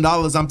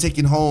 $10,000 I'm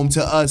taking home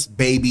to us,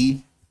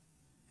 baby.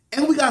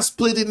 And we got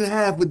split it in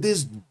half with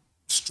this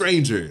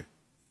stranger.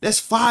 That's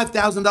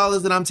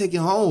 $5,000 that I'm taking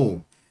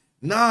home.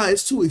 Nah,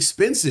 it's too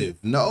expensive.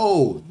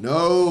 No.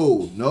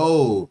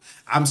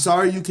 I'm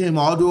sorry you came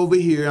all the way over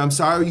here. I'm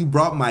sorry you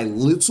brought my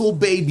little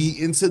baby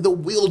into the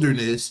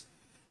wilderness.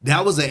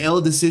 That was an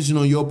L decision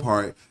on your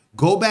part.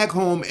 Go back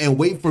home and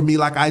wait for me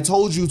like I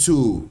told you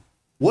to.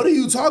 What are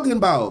you talking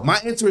about? My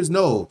answer is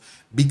no,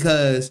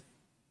 because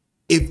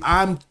if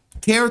I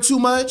care too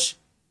much,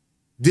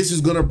 this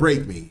is gonna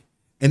break me.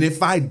 And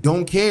if I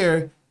don't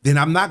care, then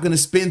I'm not gonna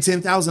spend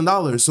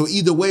 $10,000. So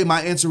either way,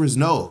 my answer is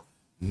no.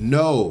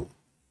 No.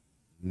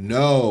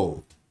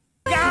 God,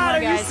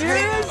 are you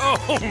serious?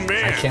 Oh, man.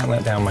 I can't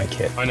let down my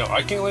kid. I know,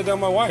 I can't let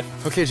down my wife.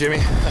 Okay, Jimmy.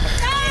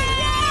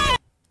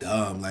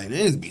 Dumb, like,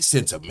 it be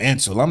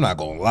sentimental. I'm not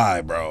gonna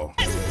lie, bro.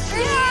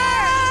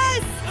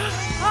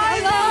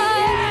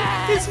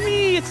 It's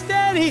me, it's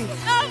Daddy.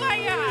 Oh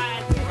my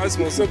God. I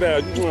smell so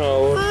bad.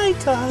 Oh. Hi,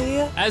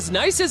 Talia. As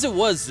nice as it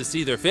was to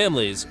see their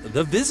families,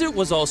 the visit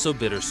was also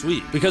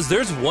bittersweet because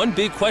there's one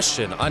big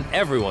question on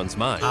everyone's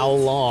mind. How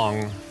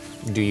long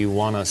do you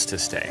want us to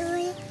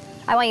stay?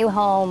 I want you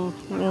home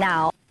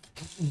now.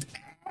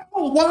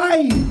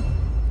 Why?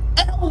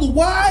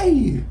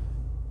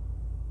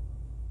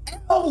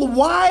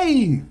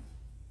 Why?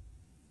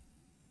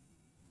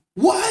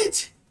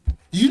 What?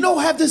 You know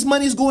half this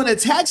money is going to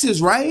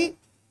taxes, right?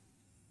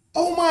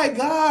 Oh my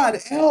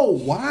God,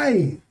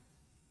 why?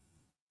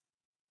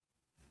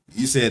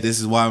 You said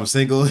this is why I'm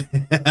single?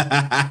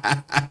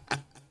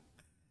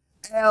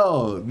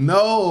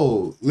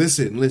 No.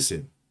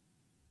 Listen.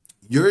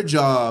 Your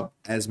job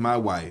as my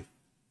wife,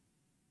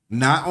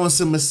 not on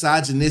some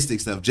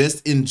misogynistic stuff,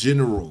 just in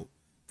general,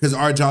 because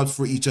our job's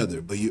for each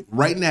other. But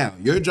right now,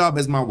 your job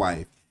as my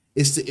wife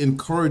is to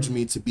encourage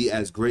me to be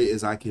as great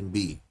as I can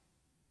be.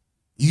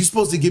 You're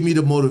supposed to give me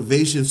the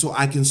motivation so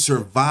I can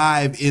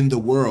survive in the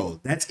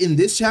world. That's in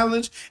this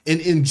challenge and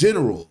in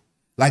general.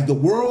 Like, the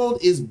world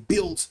is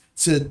built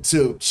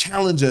to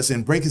challenge us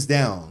and break us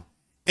down.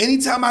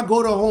 Anytime I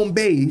go to home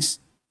base,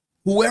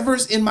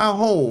 whoever's in my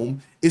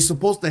home is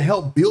supposed to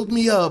help build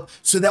me up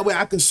so that way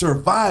I can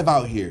survive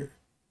out here.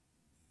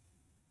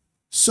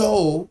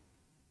 So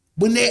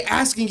when they're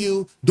asking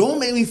you, don't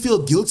make me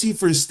feel guilty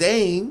for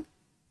staying.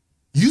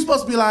 You're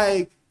supposed to be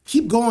like,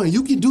 keep going.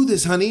 You can do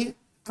this, honey.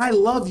 I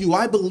love you.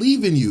 I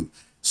believe in you.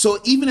 So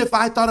even if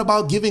I thought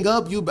about giving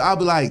up, I'll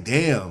be like,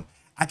 damn,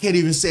 I can't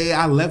even say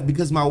I left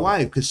because of my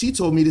wife, because she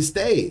told me to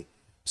stay.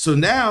 So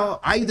now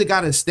I either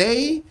got to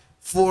stay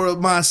for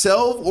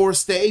myself or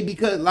stay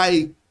because,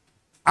 like,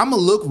 I'm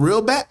going to look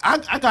real bad.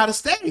 I got to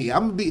stay.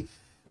 I'm going to be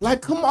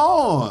like, come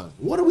on.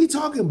 What are we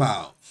talking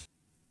about?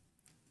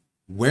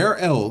 Where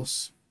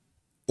else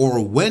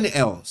or when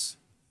else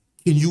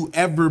can you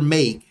ever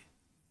make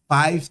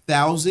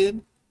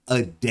 $5,000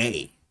 a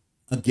day?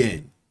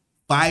 Again,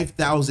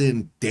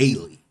 $5,000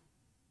 daily.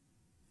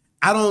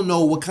 I don't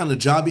know what kind of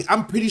job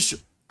I'm pretty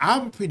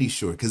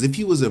sure, because if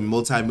he was a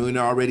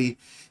multimillionaire already,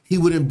 he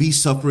wouldn't be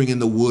suffering in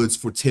the woods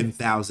for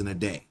 $10,000 a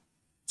day.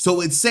 So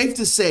it's safe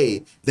to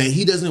say that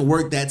he doesn't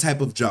work that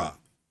type of job,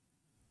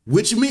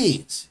 which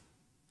means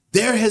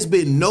there has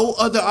been no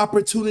other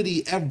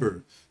opportunity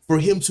ever for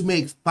him to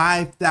make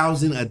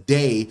 $5,000 a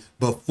day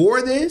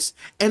before this,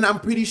 and I'm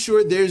pretty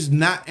sure there's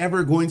not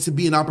ever going to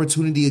be an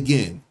opportunity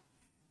again.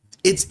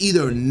 It's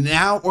either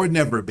now or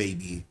never,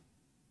 baby.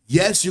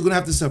 Yes, you're gonna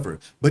have to suffer,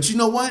 but you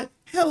know what?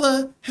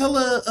 Hella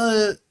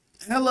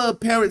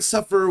parents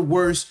suffer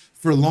worse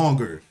for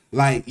longer.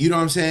 Like, you know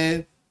what I'm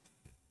saying?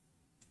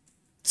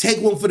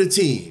 Take one for the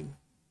team,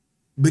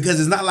 because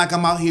it's not like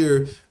I'm out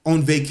here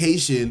on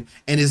vacation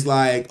and it's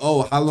like,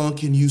 oh, how long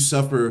can you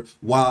suffer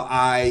while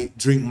I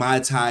drink Mai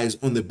Tais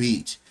on the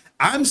beach?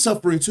 I'm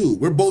suffering too.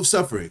 We're both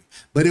suffering,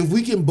 but if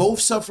we can both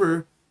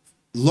suffer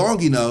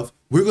long enough,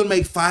 we're gonna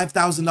make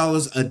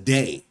 $5,000 a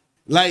day.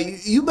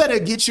 Like, you better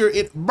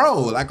get bro,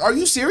 like, are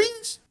you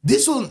serious?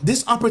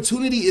 This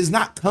opportunity is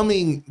not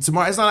coming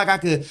tomorrow. It's not like I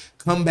could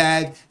come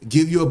back,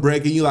 give you a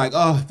break, and you're like,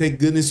 oh, thank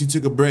goodness you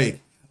took a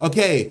break.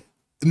 Okay,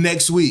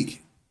 next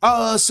week.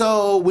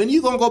 So when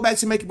you gonna go back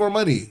to making more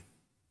money?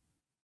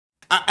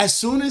 As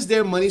soon as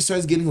their money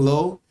starts getting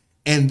low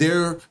and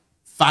they're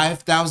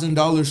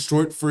 $5,000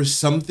 short for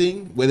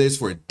something, whether it's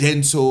for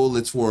dental,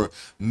 it's for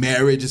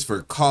marriage, it's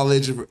for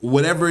college,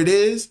 whatever it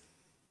is,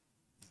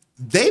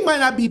 they might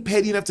not be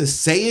paid enough to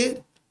say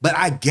it, but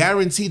I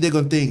guarantee they're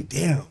gonna think,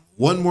 damn,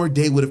 one more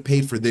day would have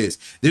paid for this.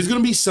 There's gonna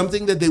be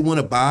something that they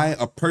wanna buy,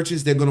 a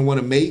purchase they're gonna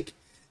wanna make,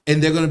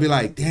 and they're gonna be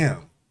like,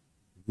 damn,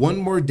 one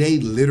more day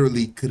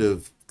literally could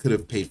have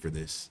paid for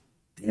this.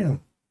 Damn, if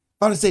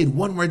I'd have said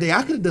one more day,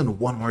 I could have done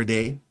one more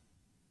day.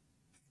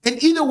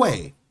 And either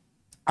way,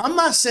 I'm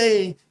not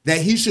saying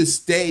that he should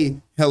stay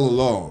hella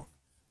long,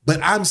 but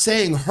I'm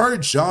saying her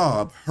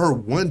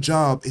one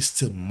job is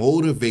to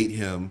motivate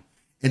him.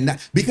 And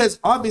not, because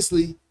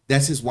obviously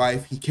that's his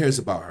wife, he cares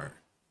about her.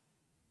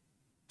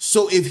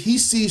 So if he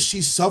sees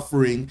she's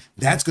suffering,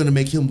 that's going to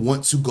make him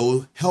want to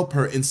go help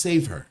her and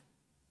save her.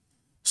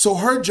 So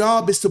her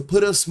job is to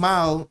put a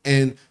smile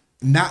and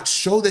not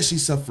show that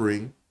she's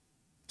suffering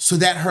so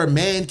that her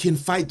man can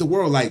fight the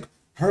world. Like,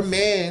 her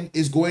man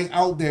is going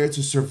out there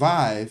to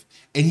survive,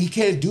 and he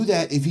can't do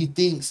that if he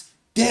thinks,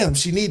 damn,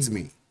 she needs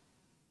me.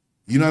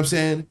 You know what I'm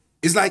saying?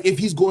 It's like if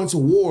he's going to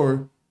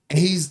war and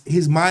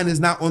his mind is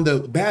not on the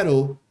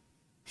battle,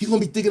 he's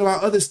gonna be thinking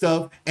about other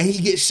stuff and he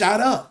gets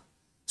shot up.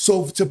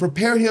 So to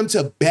prepare him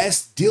to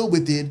best deal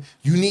with it,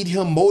 you need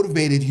him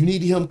motivated, you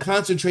need him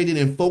concentrated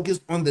and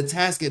focused on the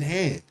task at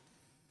hand.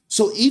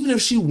 So even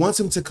if she wants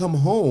him to come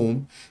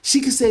home, she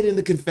could say it in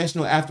the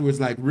confessional afterwards,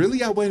 like,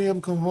 really, I wanted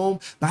him to come home,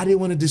 but I didn't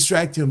want to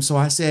distract him. So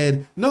I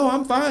said, no,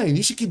 I'm fine,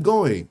 you should keep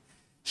going.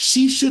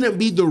 She shouldn't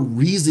be the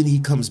reason he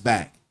comes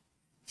back.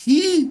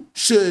 He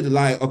should,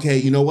 like, okay,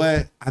 you know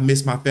what? I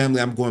miss my family,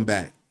 I'm going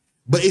back.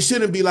 But it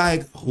shouldn't be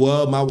like,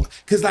 well,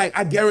 because like,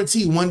 I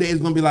guarantee one day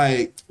it's gonna be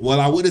like,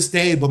 well, I would have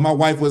stayed, but my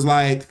wife was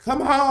like,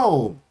 come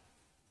home.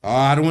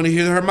 I don't want to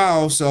hear her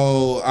mouth,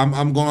 so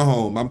I'm going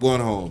home, I'm going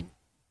home.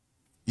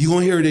 You're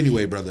gonna hear it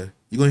anyway, brother.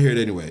 You're gonna hear it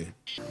anyway.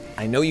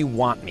 I know you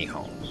want me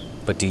home,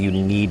 but do you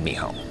need me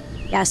home?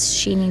 Yes,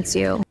 she needs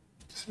you.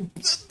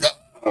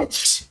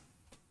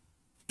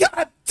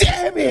 God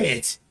damn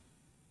it!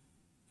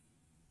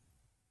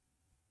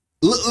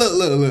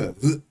 Look.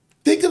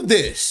 Think of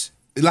this.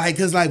 Like,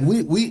 cause like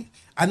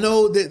I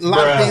know that a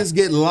lot of things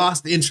get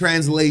lost in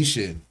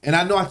translation. And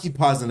I know I keep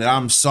pausing it.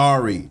 I'm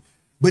sorry.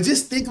 But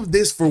just think of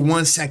this for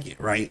 1 second,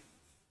 right?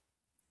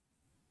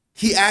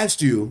 He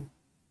asked you,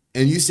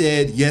 and you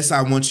said, yes,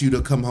 I want you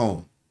to come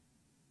home.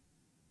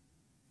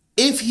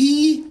 If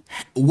he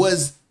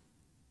was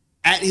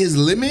at his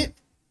limit,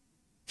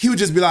 he would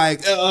just be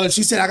like,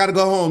 she said I gotta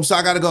go home, so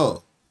I gotta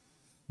go.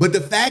 But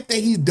the fact that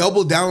he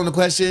doubled down on the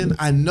question,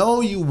 I know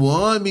you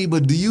want me,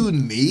 but do you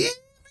need me?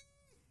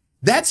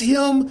 That's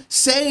him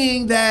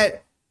saying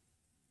that,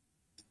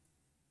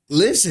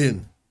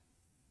 listen,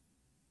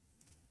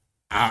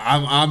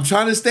 I'm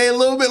trying to stay a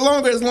little bit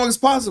longer, as long as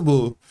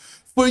possible.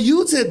 For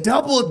you to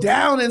double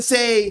down and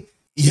say,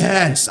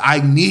 yes,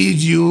 I need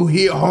you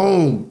here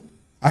home.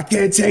 I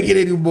can't take it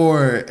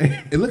anymore.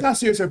 And look how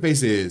serious her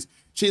face is.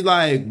 She's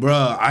like,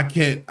 bruh, I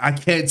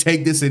can't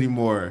take this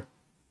anymore.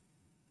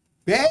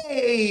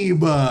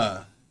 Babe,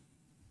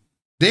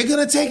 They're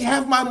gonna take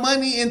half my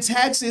money in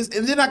taxes,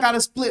 and then I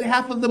gotta split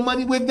half of the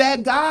money with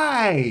that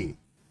guy.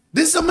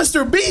 This is a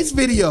Mr. Beast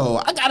video.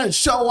 I gotta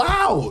show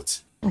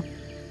out.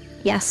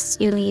 Yes,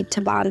 you need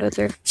to bond with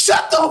her.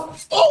 Shut the,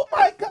 oh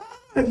my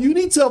God. You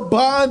need to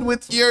bond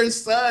with your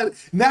son.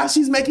 Now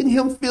she's making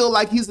him feel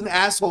like he's an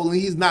asshole and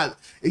he's not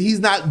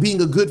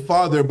being a good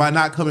father by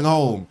not coming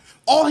home.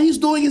 All he's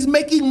doing is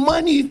making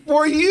money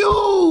for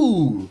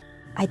you.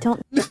 I don't.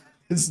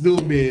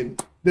 Zoom in.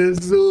 The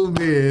zoom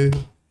in.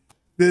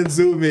 The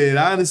zoom in.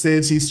 I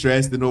understand she's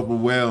stressed and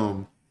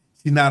overwhelmed.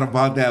 She's not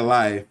about that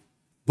life.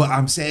 But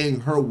I'm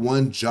saying her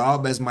one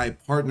job as my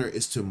partner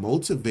is to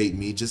motivate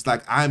me, just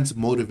like I'm to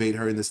motivate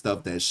her in the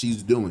stuff that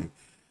she's doing.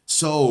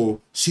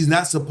 So she's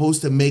not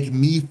supposed to make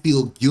me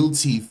feel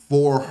guilty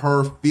for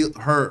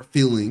her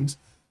feelings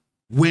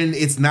when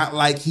it's not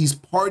like he's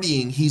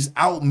partying. He's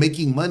out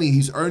making money.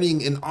 He's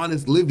earning an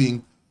honest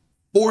living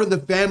for the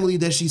family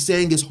that she's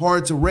saying is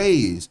hard to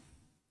raise.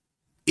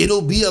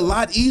 It'll be a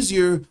lot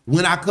easier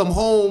when I come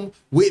home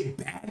with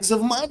bags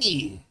of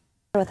money.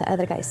 What the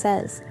other guy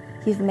says.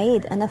 You've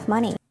made enough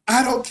money.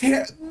 I don't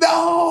care.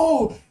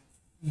 No.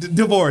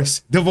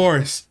 Divorce.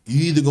 You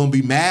either gonna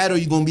be mad or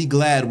you gonna be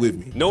glad with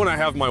me. Knowing I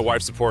have my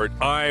wife's support,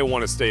 I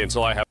want to stay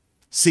until I have.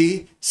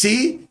 See,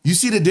 you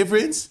see the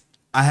difference?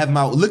 I have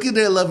my, look at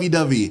their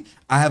lovey-dovey.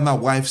 I have my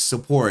wife's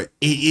support.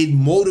 It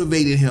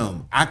motivated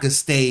him. I could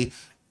stay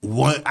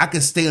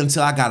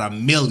until I got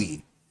 $1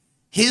 million.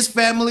 His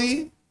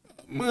family,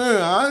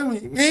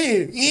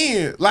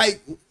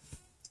 like,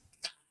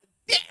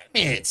 damn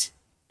it.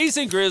 Bees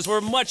and Grizz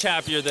were much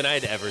happier than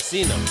I'd ever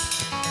seen them.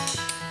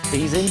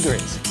 Bees and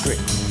Grizz.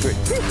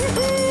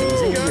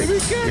 Bees and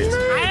Grizz.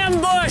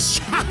 Ambush!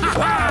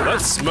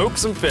 Let's smoke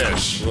some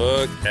fish.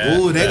 Look at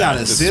Ooh, they got a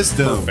This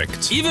system. is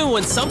perfect. Even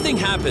when something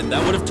happened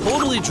that would have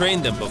totally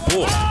drained them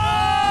before,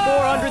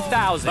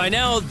 400,000. by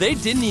now they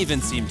didn't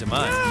even seem to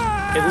mind.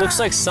 It looks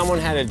like someone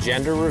had a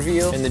gender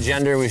reveal, and the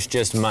gender was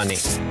just money.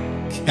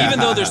 Even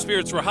though their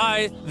spirits were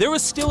high, there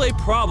was still a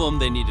problem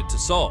they needed to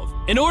solve.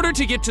 In order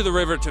to get to the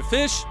river to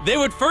fish, they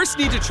would first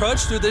need to trudge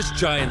through this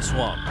giant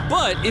swamp.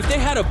 But if they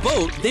had a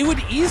boat, they would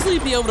easily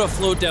be able to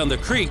float down the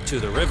creek to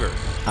the river.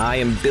 I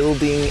am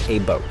building a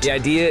boat. The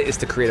idea is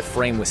to create a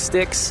frame with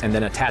sticks and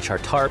then attach our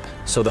tarp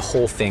so the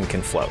whole thing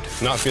can float.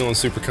 Not feeling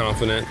super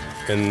confident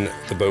in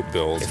the boat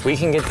build. If we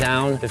can get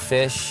down to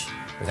fish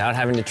without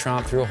having to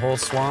tromp through a whole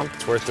swamp,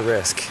 it's worth the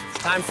risk.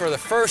 Time for the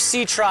first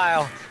sea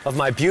trial of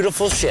my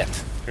beautiful ship.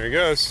 Here he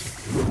goes.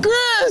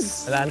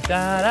 Grizz! Da,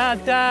 da, da,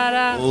 da,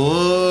 da.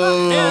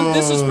 Whoa. And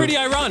this is pretty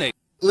ironic.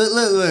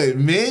 Look,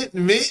 man,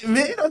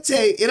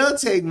 it don't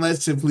take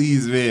much to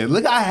please man.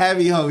 Look how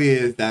happy homie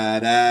is. Da,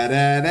 da,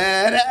 da,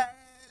 da, da.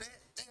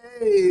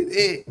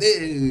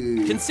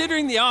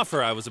 Considering the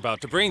offer I was about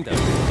to bring them.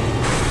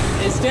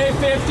 It's day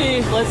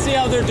 50. Let's see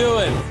how they're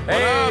doing.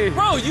 Hey.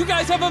 Bro, you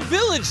guys have a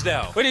village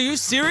now. Wait, are you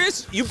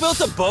serious? You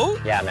built a boat?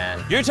 Yeah,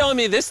 man. You're telling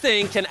me this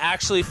thing can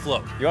actually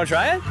float? You want to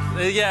try it?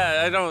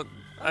 Yeah,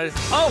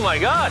 oh my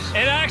gosh,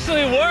 it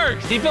actually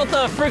works. He built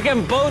a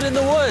freaking boat in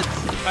the woods.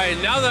 All right,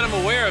 now that I'm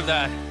aware of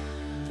that,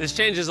 this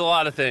changes a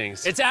lot of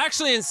things. It's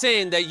actually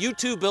insane that you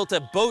two built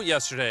a boat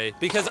yesterday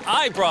because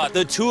I brought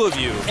the two of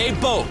you a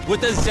boat with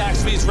the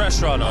Zaxby's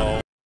restaurant on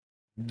it.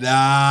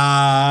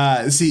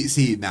 Nah,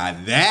 see, now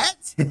that,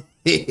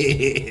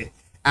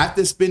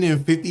 after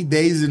spending 50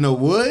 days in the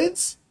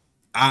woods,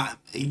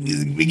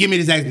 give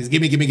me the Zaxby's,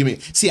 give me.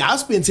 See, I'll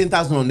spend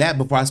 10,000 on that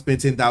before I spend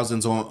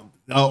 10,000 on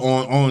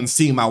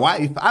seeing my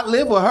wife. I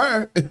live with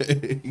her.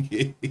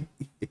 Give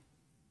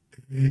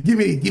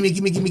me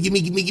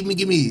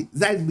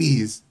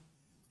Zaxby's.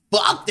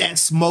 Fuck that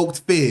smoked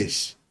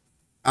fish.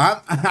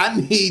 I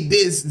need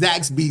this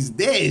Zaxby's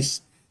dish.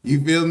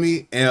 You feel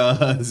me? And her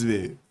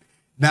husband.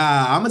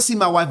 Nah, I'm gonna see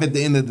my wife at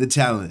the end of the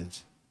challenge.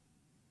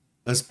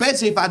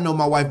 Especially if I know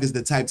my wife is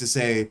the type to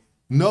say,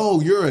 no,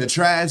 you're a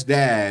trash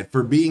dad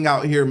for being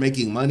out here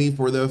making money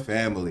for the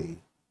family.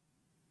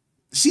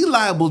 She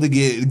liable to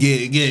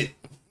get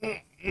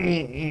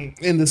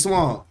in the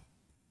swamp.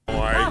 Oh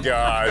my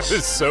gosh, this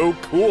is so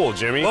cool,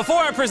 Jimmy. Before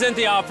I present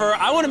the offer,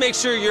 I want to make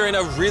sure you're in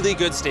a really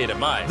good state of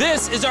mind.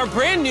 This is our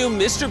brand new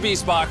Mr.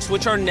 Beast box,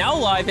 which are now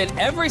live at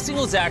every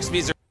single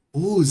Zaxby's.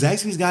 Ooh,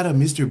 Zaxby's got a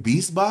Mr.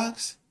 Beast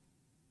box?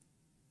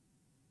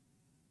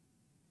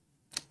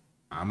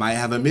 I might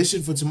have a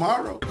mission for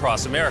tomorrow.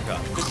 Across America.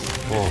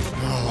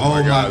 Oh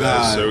my God.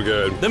 That is so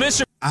good. The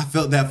Mr. I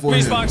felt that for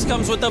Beast him. box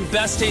comes with the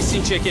best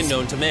tasting chicken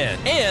known to man.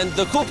 And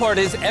the cool part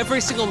is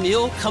every single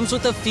meal comes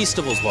with a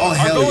Feastables bar. Oh, Our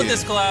hell goal yeah. with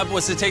this collab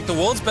was to take the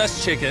world's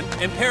best chicken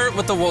and pair it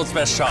with the world's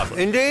best chocolate.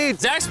 Indeed.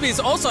 Zaxby's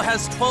also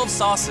has 12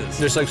 sauces.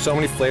 There's like so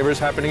many flavors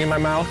happening in my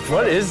mouth.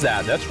 What is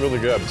that? That's really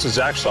good. It's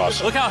a Zax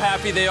sauce. Look how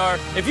happy they are.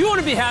 If you want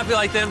to be happy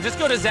like them, just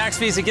go to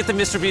Zaxby's and get the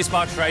Mr. Beast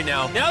box right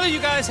now. Now that you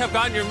guys have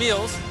gotten your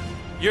meals,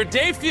 your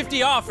day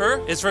 50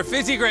 offer is for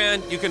 50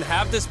 grand. You can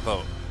have this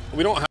boat.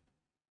 We don't have.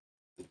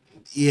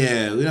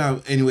 Yeah, we don't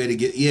have any way to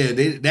get. Yeah,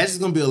 that's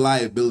just gonna be a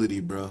liability,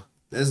 bro.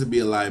 That's gonna be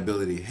a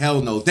liability.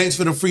 Hell no. Thanks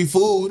for the free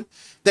food.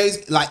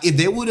 Thanks. Like if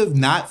they would have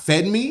not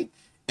fed me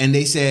and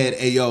they said,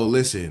 "Hey, yo,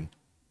 listen,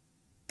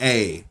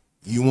 hey,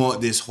 you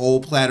want this whole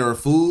platter of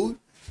food?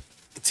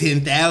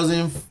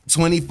 10,000,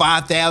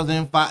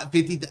 25,000,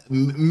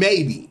 50,000,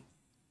 maybe.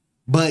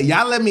 But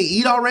y'all let me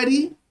eat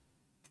already?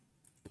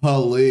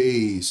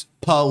 Please.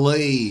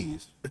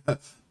 Please.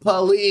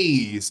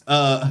 Please.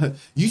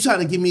 You trying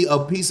to give me a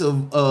piece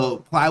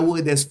of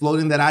plywood that's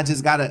floating that I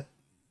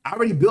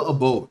already built a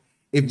boat.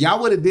 If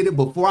y'all would have did it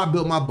before I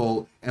built my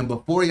boat and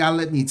before y'all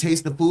let me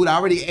taste the food, I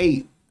already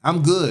ate.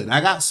 I'm good.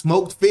 I got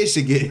smoked fish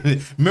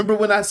again. Remember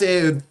when I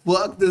said,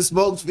 fuck the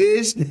smoked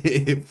fish?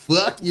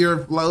 Fuck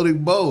your floating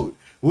boat.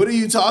 What are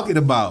you talking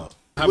about?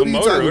 I have a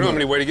motor. We don't have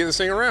any way to get this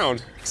thing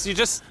around. So you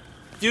just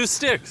use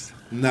sticks.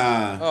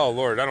 Nah. Oh,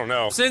 Lord, I don't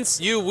know.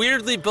 Since you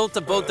weirdly built the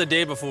boat the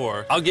day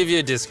before, I'll give you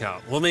a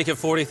discount. We'll make it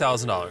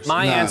 $40,000.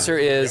 My answer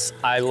is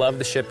I love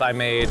the ship I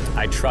made.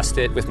 I trust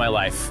it with my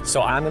life.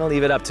 So I'm gonna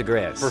leave it up to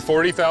Grizz.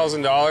 For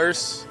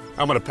 $40,000,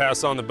 I'm gonna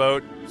pass on the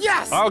boat.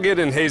 Yes! I'll get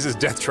in Hayes'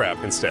 death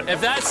trap instead. If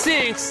that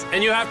sinks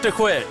and you have to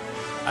quit,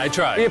 I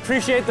tried. We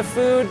appreciate the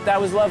food. That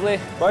was lovely.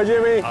 Bye,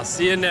 Jimmy. I'll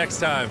see you next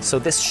time. So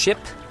this ship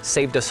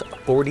saved us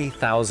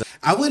 $40,000.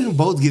 I wouldn't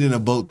both get in a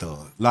boat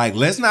though. Like,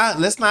 let's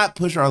not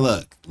push our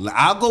luck.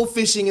 I'll go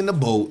fishing in the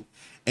boat,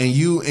 and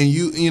you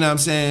know what I'm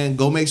saying,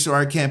 go make sure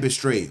our camp is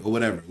straight or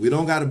whatever. We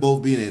don't gotta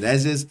both be in it.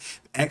 That's just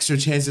extra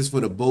chances for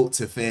the boat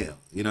to fail.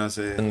 You know what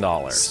I'm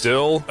saying?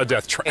 Still a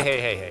death trap.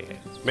 Hey.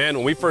 Man,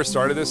 when we first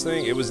started this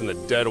thing, it was in the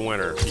dead of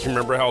winter. You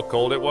remember how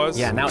cold it was?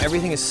 Yeah, now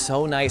everything is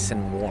so nice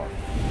and warm.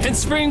 And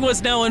spring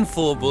was now in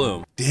full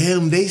bloom.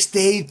 Damn, they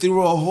stayed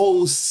through a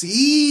whole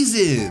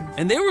season.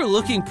 And they were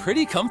looking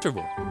pretty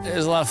comfortable.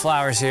 There's a lot of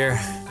flowers here.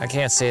 I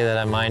can't say that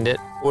I mind it.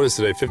 What is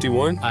today,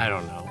 51? I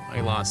don't know. I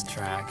lost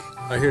track.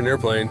 I hear an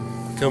airplane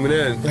coming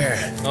in.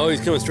 Where? Oh,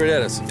 he's coming straight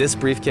at us. This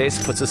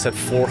briefcase puts us at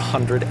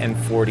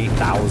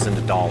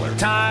 $440,000.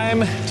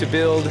 Time to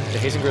build the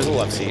Hayes and Grizzle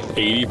love seat.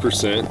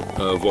 80%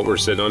 of what we're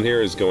sitting on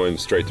here is going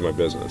straight to my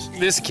business.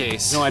 This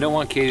case. No, I don't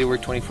want Katie to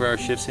work 24-hour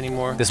shifts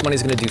anymore. This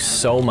money's gonna do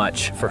so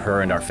much for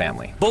her and our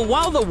family. But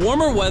while the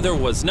warmer weather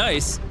was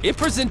nice, it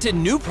presented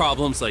new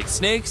problems like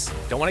snakes.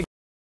 Don't want to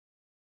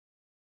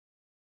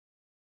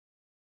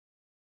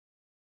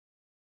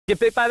get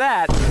bit by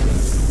that.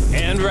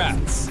 And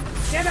rats.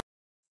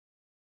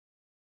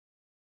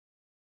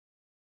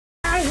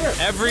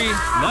 Every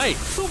night.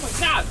 Oh my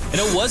God!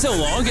 And it wasn't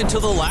long until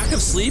the lack of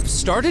sleep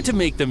started to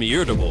make them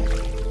irritable.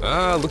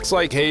 Looks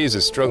like Hayes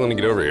is struggling to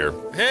get over here.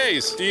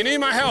 Hayes, do you need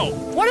my help?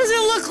 What does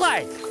it look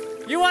like?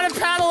 You want to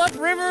paddle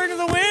upriver into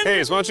the wind?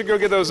 Hayes, why don't you go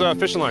get those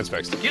fishing lines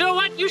fixed? You know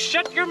what? You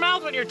shut your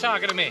mouth when you're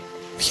talking to me.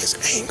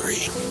 He's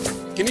angry.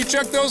 Can you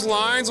check those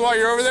lines while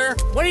you're over there?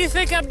 What do you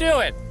think I'm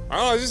doing? I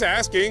don't know, I was just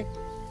asking.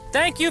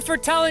 Thank you for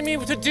telling me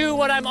to do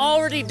what I'm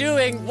already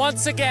doing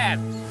once again.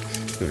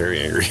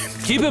 Very angry.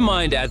 Keep in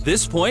mind, at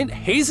this point,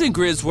 Hayes and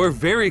Grizz were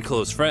very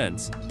close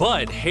friends.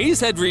 But Hayes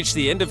had reached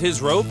the end of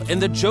his rope,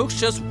 and the jokes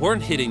just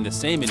weren't hitting the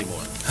same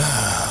anymore.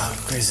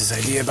 Grizz's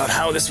idea about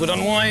how this would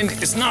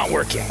unwind is not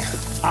working,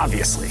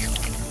 obviously,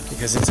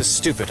 because it's a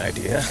stupid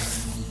idea.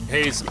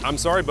 Hayes, I'm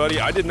sorry, buddy.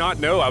 I did not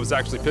know I was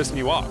actually pissing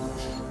you off.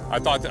 I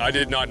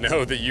did not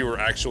know that you were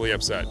actually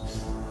upset.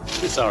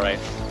 It's all right.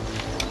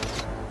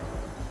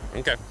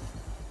 Okay.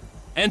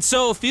 And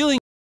so, feeling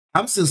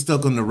I'm still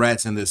stuck on the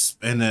rats and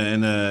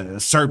the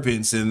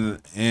serpents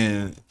and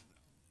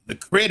the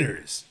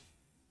critters.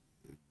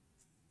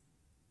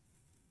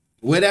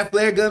 Where that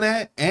flare gun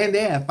at? And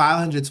they have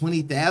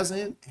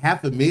 520,000,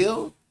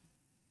 $500,000.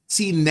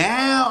 See,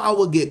 now I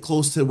will get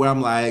close to where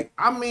I'm like,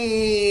 I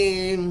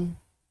mean,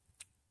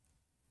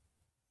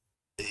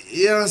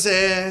 you know what I'm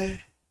saying?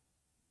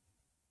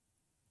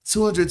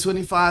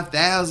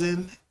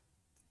 225,000.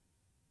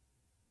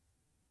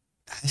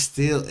 It's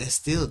still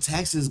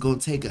taxes gonna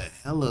take a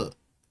hella,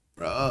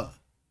 bro.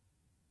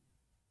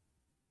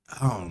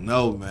 I don't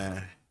know,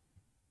 man.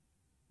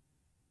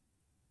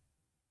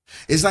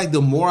 It's like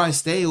the more I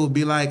stay, it would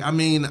be like, I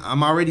mean,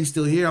 I'm already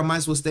still here. I might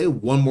as well stay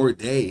one more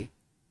day.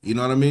 You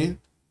know what I mean?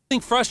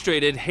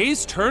 frustrated,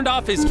 Hayes turned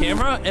off his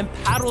camera and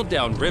paddled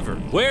downriver,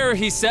 where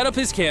he set up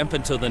his camp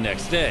until the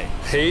next day.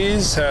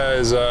 Hayes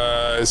has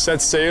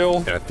set sail,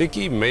 and I think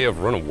he may have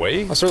run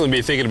away. I'll certainly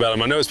be thinking about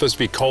him. I know it's supposed to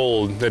be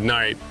cold at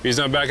night. He's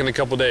not back in a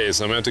couple days,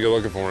 so I'm gonna have to go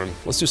looking for him.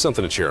 Let's do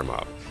something to cheer him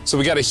up. So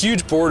we got a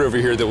huge board over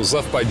here that was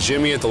left by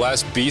Jimmy at the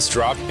last beast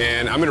drop,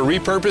 and I'm gonna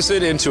repurpose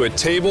it into a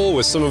table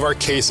with some of our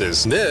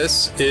cases.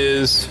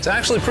 It's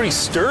actually pretty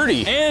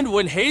sturdy. And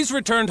when Hayes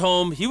returned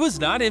home, he was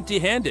not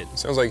empty-handed.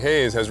 Sounds like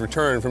Hayes has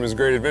returned from his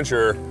great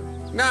adventure.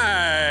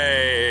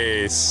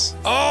 Nice.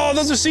 Oh,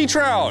 those are sea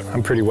trout.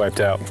 I'm pretty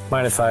wiped out.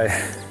 Mind if I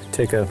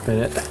take a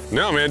minute?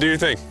 No, man, do your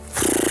thing.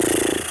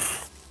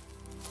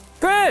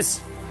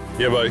 Chris!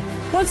 Yeah, buddy.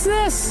 What's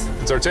this?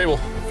 It's our table.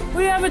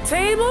 We have a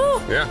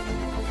table? Yeah.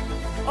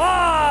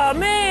 Oh,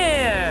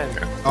 man!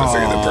 Yeah, I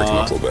figured that perked him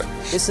up a little bit.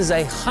 This is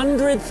a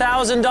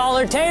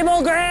 $100,000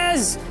 table,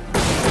 Grizz!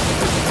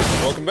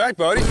 Welcome back,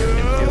 buddy.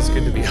 It feels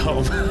good to be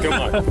home. Come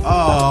on.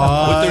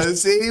 Oh,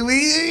 see,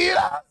 we,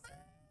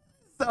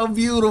 so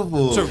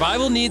beautiful.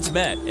 Survival needs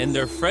met and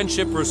their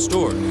friendship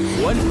restored.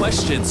 One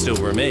question still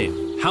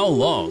remained. How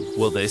long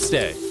will they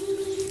stay?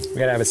 We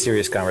gotta have a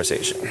serious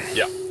conversation.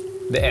 Yeah.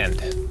 The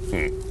end.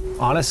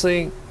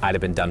 Honestly, I'd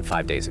have been done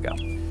 5 days ago.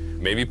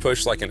 Maybe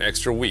push like an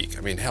extra week.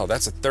 I mean, hell,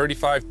 that's a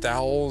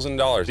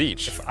 $35,000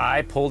 each. If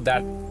I pulled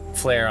that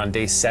flare on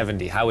day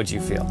 70, how would you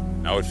feel?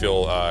 I would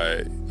feel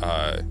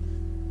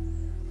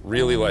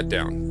really let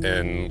down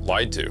and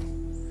lied to.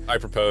 I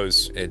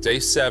propose at day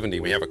 70,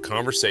 we have a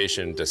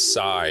conversation,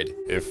 decide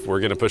if we're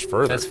gonna push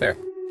further. That's fair.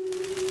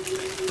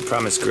 I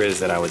promised Grizz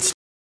that I would.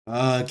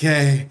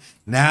 Okay,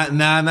 now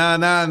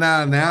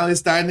it's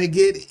starting to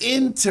get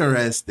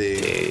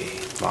interesting. Day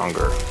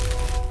longer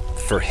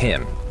for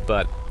him,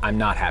 but I'm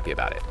not happy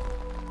about it.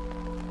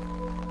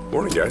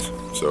 Morning, guys.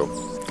 So,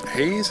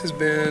 Hayes has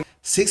been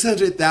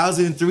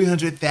 600,000,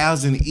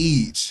 300,000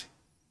 each.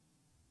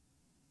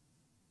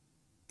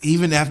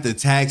 Even after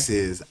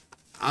taxes.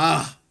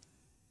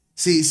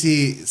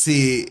 See,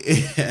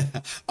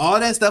 all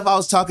that stuff I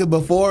was talking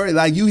before,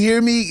 like, you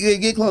hear me?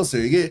 Get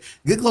closer, get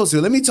closer.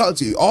 Let me talk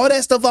to you. All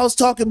that stuff I was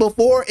talking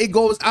before, it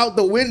goes out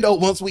the window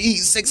once we eat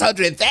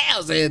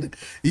 600,000.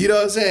 You know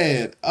what I'm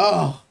saying?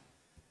 Oh,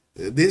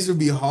 this would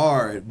be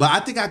hard, but I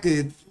think I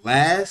could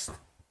last.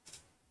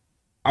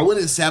 I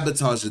wouldn't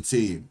sabotage the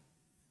team,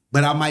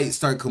 but I might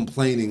start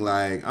complaining.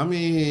 Like, I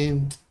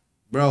mean,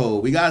 bro,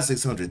 we got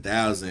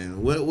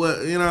 600,000. What?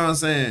 You know what I'm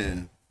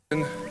saying? a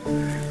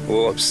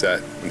little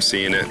upset. I'm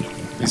seeing it.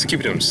 He's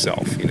keeping it to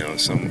himself, you know,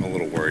 so I'm a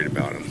little worried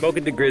about him.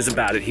 Spoken to Grizz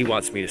about it. He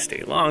wants me to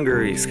stay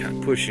longer. He's kind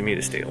of pushing me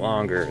to stay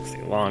longer and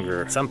stay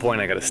longer. At some point,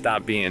 I got to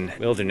stop being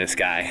wilderness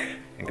guy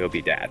and go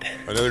be dad.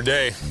 Another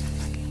day.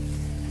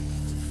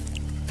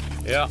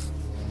 Yeah.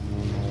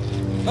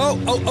 Oh,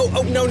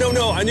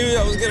 no. I knew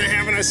that was gonna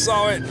happen. I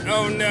saw it.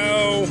 Oh,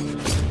 no.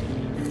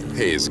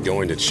 Hayes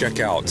going to check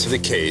out to the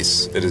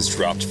case that is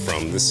dropped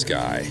from the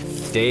sky.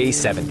 Day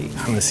 70.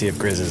 I'm gonna see if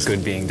Grizz is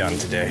good being done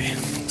today.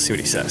 See what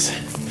he says.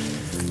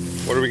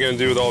 What are we gonna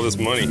do with all this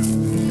money?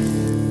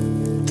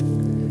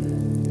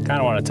 Kind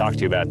of want to talk to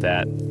you about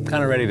that.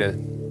 Kind of ready to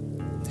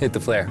hit the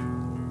flare.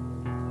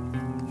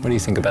 What do you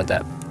think about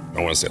that?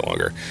 I want to stay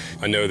longer.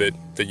 I know that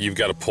you've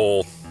got to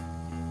pull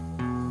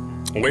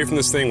away from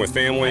this thing with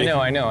family.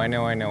 I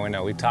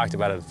know. We've talked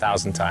about it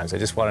 1,000 times. I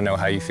just want to know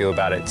how you feel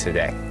about it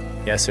today.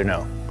 Yes or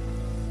no?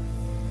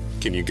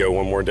 Can you go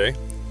one more day?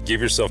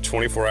 Give yourself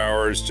 24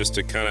 hours just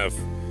to kind of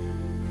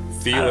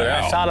feel it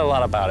out. I thought a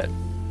lot about it,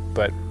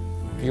 but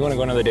if you want to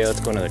go another day,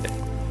 let's go another day.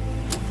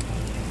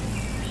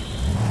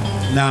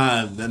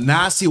 Nah,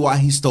 I see why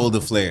he stole the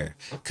flare.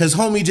 Cause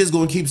homie just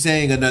gonna keep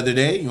saying another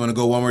day. You wanna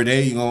go one more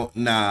day? You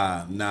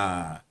gonna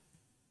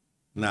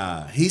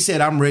nah. He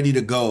said I'm ready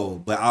to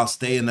go, but I'll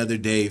stay another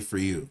day for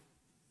you.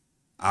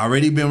 I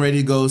already been ready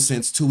to go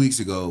since 2 weeks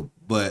ago,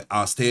 but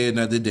I'll stay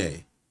another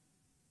day.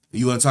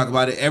 You wanna talk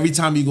about it? Every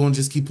time you gonna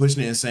just keep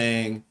pushing it and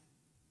saying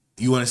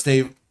you wanna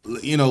stay,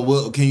 you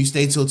know, can you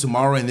stay till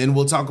tomorrow and then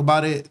we'll talk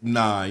about it?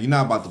 Nah, you're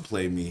not about to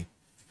play me.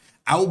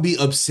 I would be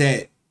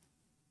upset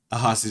a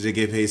hostage that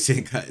get paid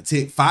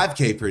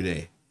 5K per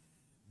day.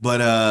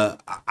 But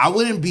I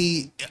wouldn't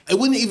be, it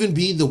wouldn't even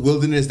be the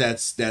wilderness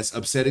that's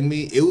upsetting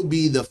me. It would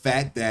be the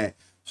fact that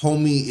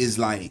homie is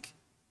like,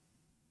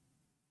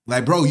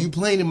 bro, you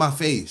playing in my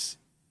face.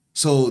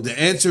 So the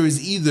answer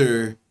is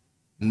either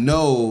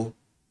no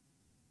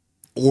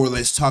or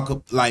let's talk.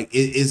 Like,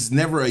 it's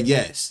never a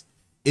yes.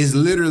 It's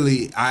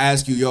literally, I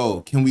ask you,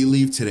 yo, can we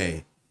leave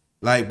today?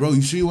 Like, bro,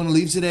 you sure you want to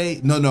leave today?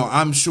 No,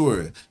 I'm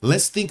sure.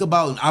 Let's think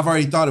about, I've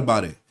already thought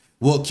about it.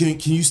 Well, can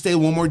you stay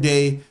one more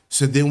day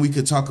so then we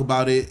could talk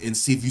about it and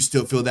see if you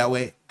still feel that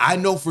way? I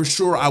know for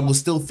sure I will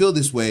still feel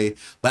this way,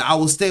 but I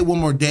will stay one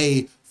more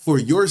day for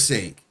your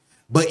sake.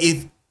 But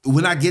if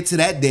when I get to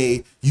that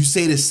day, you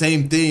say the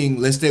same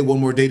thing, let's stay one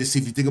more day to see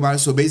if you think about it.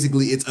 So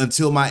basically it's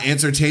until my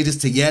answer changes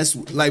to yes.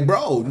 Like,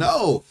 bro,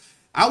 no.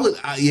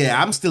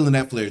 I'm still in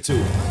that flare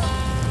too.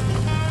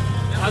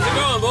 How's it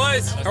going,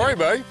 boys? All right,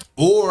 buddy.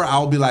 Or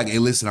I'll be like, hey,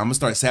 listen, I'm gonna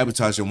start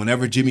sabotaging.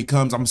 Whenever Jimmy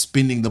comes, I'm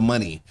spending the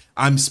money.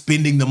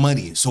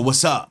 So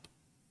what's up?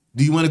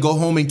 Do you want to go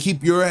home and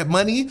keep your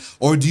money?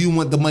 Or do you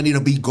want the money to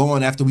be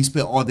gone after we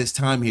spent all this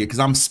time here? Because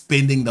I'm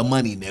spending the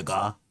money,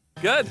 nigga.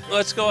 Good.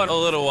 Let's go on a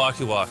little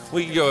walkie walk.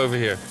 We can go over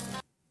here.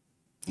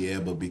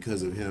 Yeah, but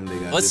because of him, they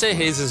got. Let's say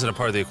Hayes isn't a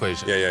part of the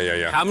equation.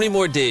 Yeah. How many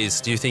more days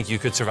do you think you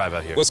could survive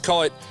out here? Let's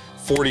call it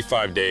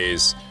 45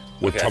 days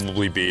would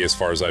probably be as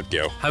far as I'd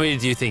go. How many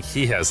do you think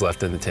he has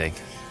left in the tank?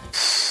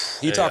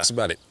 He talks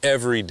about it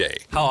every day.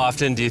 How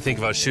often do you think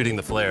about shooting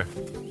the flare?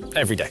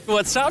 Every day.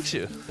 What stops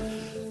you?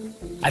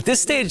 At this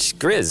stage,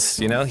 Grizz,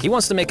 you know, he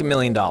wants to make $1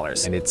 million,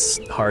 and it's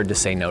hard to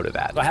say no to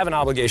that. I have an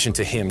obligation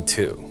to him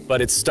too, but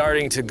it's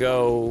starting to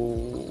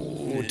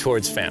go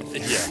towards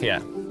family. Yeah.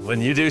 When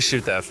you do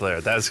shoot that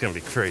flare, that's gonna be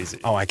crazy.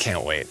 Oh, I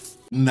can't wait.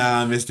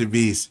 Nah, Mr.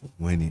 Beast.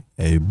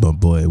 Hey, my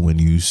boy, when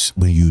you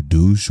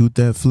do shoot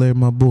that flare,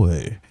 my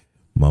boy,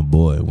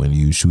 when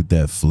you shoot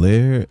that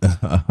flare,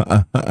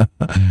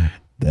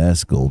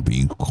 that's gonna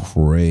be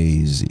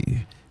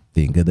crazy.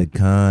 Think of the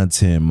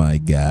content, my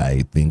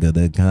guy. Think of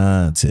the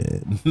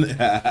content.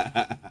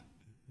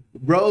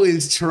 Bro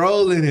is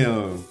trolling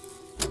him.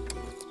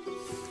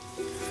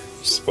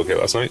 Sleep okay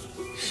last night?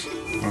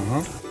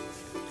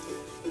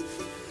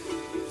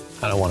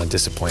 I don't want to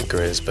disappoint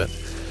Grizz, but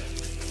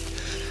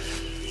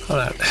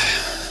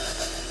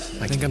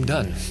I think I'm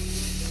done.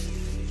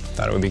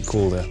 Thought it would be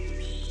cool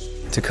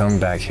to come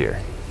back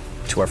here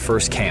to our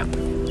first camp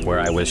where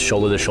I was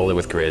shoulder to shoulder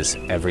with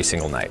Grizz every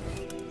single night.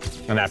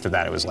 And after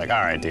that, it was like,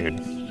 all right, dude,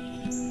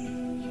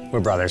 we're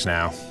brothers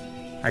now.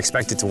 I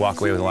expected to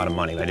walk away with a lot of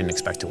money, but I didn't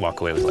expect to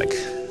walk away with like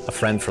a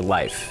friend for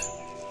life.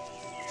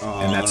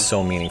 And that's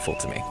so meaningful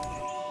to me.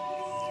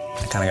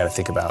 I kind of got to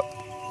think about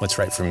what's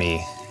right for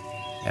me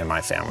and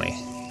my family.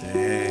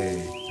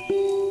 Dang.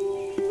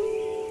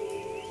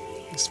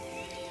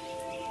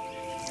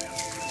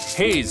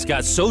 Hayes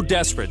got so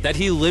desperate that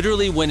he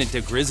literally went into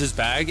Grizz's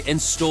bag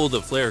and stole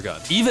the flare gun,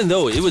 even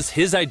though it was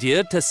his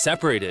idea to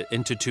separate it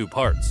into 2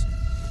 parts.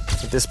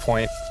 At this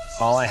point,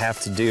 all I have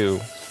to do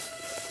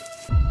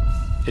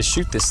is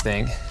shoot this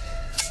thing,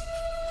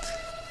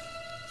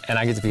 and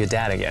I get to be a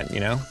dad again, you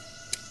know?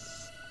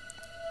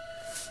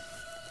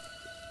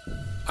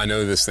 I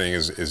know this thing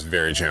is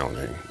very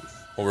challenging.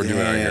 What we're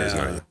doing out here is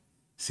not.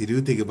 See,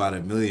 dude think about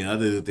 $1 million,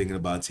 other dude thinking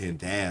about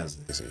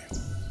 10,000.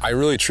 I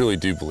really, truly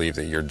do believe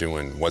that you're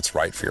doing what's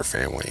right for your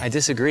family. I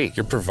disagree.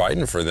 You're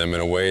providing for them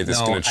in a way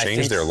that's going to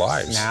change their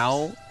lives.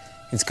 Now,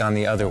 it's gone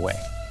the other way.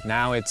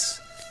 Now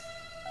it's,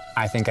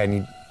 I think I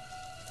need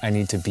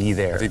to be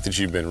there. I think that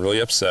you've been really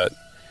upset,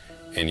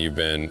 and you've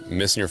been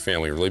missing your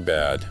family really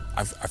bad.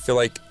 I feel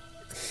like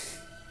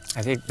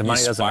I think the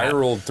money doesn't matter.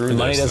 Spiraled through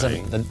this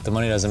thing. The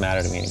money doesn't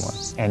matter to me anymore.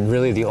 And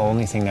really, the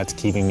only thing that's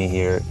keeping me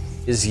here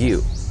is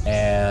you.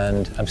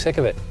 And I'm sick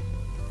of it.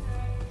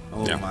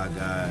 Oh my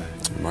God.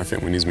 My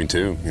family needs me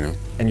too, you know.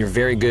 And you're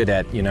very good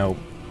at, you know,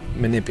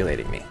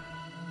 manipulating me.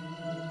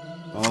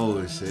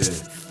 Oh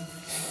shit.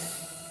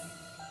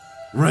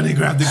 Run and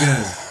grab the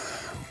gun.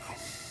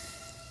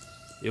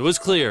 It was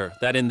clear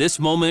that in this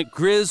moment,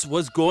 Grizz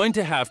was going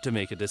to have to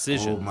make a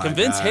decision.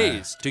 Convince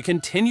Hayes to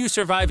continue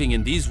surviving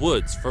in these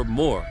woods for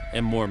more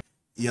and more.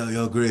 Yo,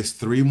 Grizz,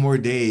 3 more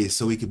days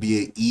so we could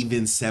be an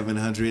even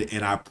 700,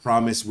 and I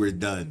promise we're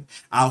done.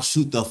 I'll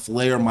shoot the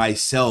flare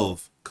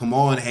myself. Come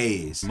on,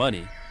 Hayes.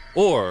 Money,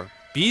 or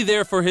be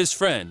there for his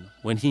friend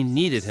when he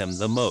needed him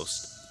the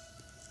most.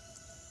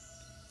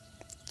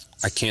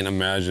 I can't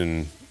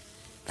imagine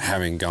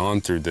having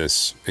gone through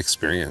this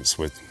experience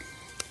with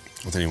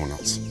anyone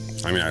else.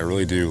 I mean, I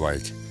really do,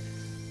 like,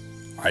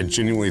 I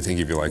genuinely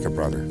think of you like a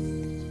brother,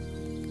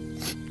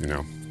 you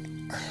know?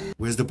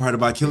 Where's the part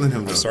about killing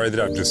him, though? I'm sorry that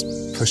I've just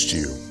pushed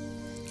you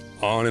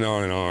on and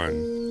on and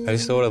on. I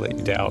just don't want to let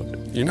you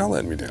down. You're not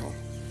letting me down.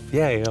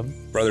 Yeah, I am.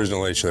 Brothers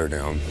don't let each other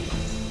down.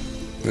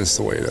 This is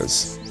the way it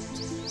is.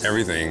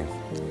 Everything's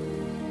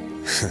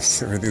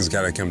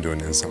got to come to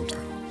an end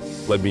sometime.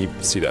 Let me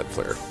see that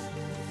flare.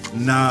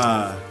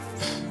 Nah.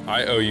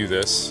 I owe you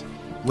this.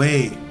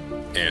 Wait.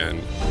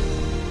 And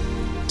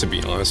to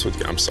be honest with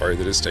you, I'm sorry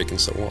that it's taken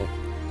so long.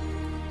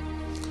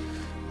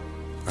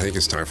 I think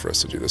it's time for us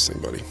to do this thing,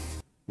 buddy.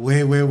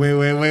 Wait. What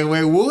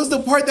was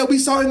the part that we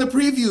saw in the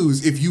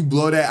previews? If you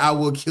blow that, I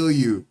will kill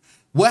you.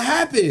 What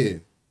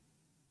happened?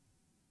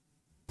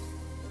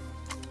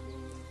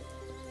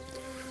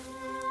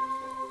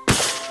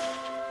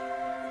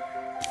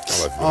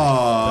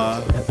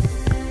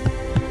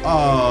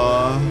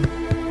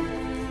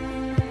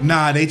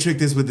 Nah, they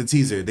tricked us with the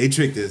teaser. They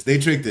tricked us.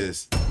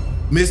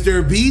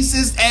 Mr.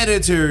 Beast's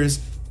editors.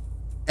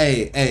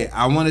 Hey,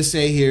 I want to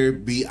say here,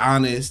 be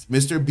honest.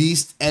 Mr.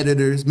 Beast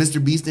editors,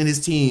 Mr. Beast and his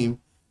team,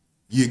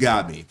 you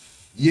got me.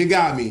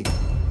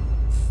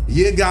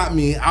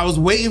 I was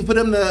waiting for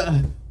them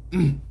to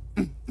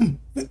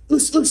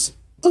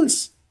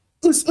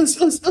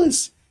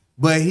us.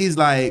 But he's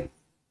like,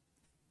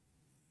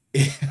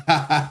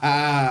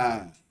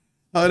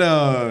 hold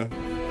on.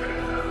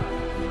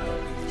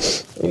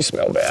 You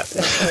smell bad.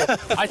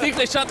 I think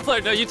they shot the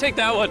flare. No, you take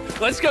that one.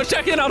 Let's go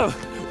check in on him.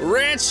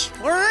 Rich.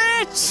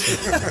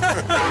 Boys.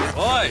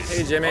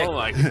 Hey, Jimmy. Oh,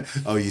 my God.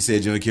 Oh, you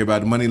said you don't care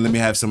about the money? Let me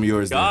have some of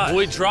yours. God.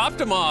 We dropped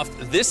them off.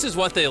 This is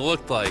what they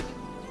looked like.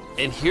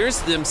 And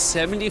here's them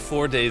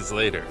 74 days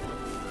later.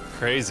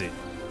 Crazy.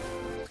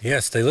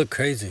 Yes, they look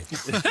crazy.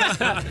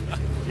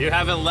 You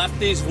haven't left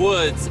these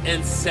woods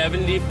in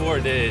 74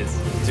 days.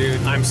 Dude,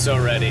 I'm so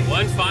ready.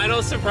 One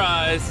final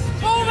surprise.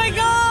 Oh my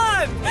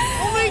God!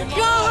 Oh my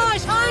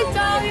gosh! I'm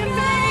Italian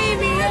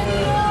baby!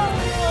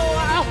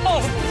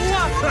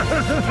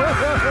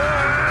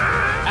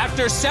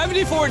 After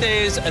 74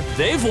 days,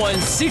 they've won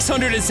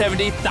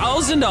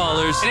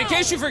 $670,000. And in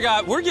case you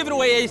forgot, we're giving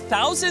away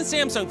 1,000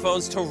 Samsung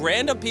phones to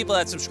random people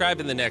that subscribe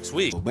in the next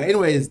week. But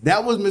anyways,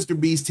 that was Mr.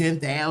 Beast,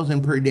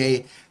 10,000 per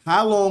day.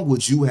 How long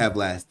would you have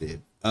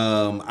lasted?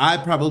 I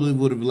probably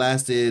would have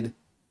lasted.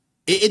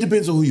 It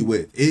depends on who you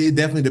with. It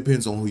definitely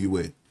depends on who you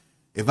with.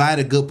 If I had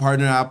a good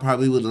partner, I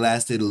probably would have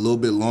lasted a little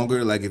bit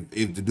longer. Like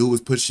if the dude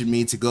was pushing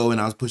me to go and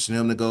I was pushing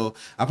him to go,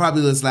 I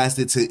probably just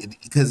lasted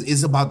because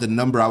it's about the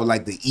number. I would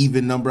like the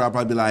even number. I'd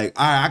probably be like,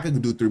 all right, I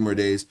could do 3 more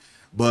days.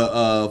 But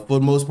for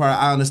the most part,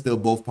 I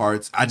understood both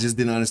parts. I just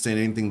didn't understand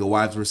anything the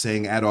wives were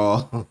saying at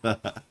all.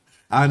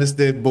 I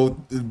understand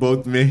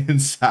both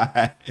men's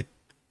side.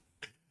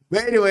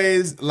 But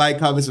anyways, like,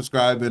 comment,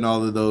 subscribe, and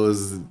all of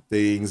those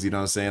things, you know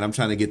what I'm saying? I'm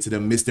trying to get to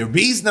them Mr.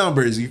 Beast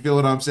numbers, you feel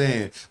what I'm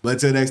saying? But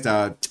until next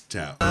time,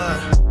 ciao.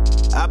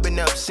 I've been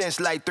up since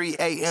like 3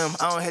 a.m.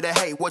 I don't hear the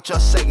hate, what y'all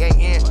say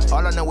ain't.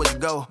 All I know is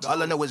go,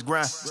 all I know is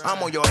grind.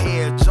 I'm on your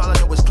head, all I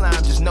know is climb,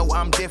 just know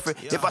I'm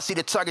different. If I see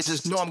the target,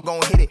 just know I'm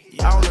gonna hit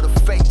it. I don't know the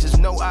fake, just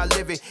know I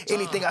live it.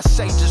 Anything I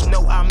say, just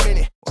know I'm in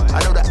it.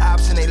 I know the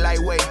ops and they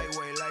lightweight.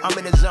 I'm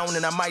in the zone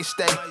and I might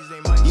stay.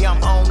 Yeah,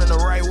 I'm on in the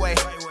right way.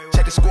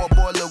 Check the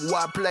scoreboard, look who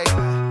I play.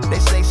 They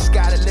say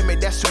sky the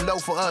limit, that's too low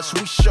for us.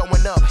 We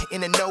showing up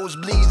in the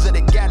nosebleeds of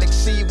the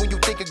galaxy. When you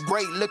think of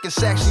great, look,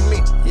 it's actually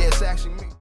me. Yeah, it's actually me.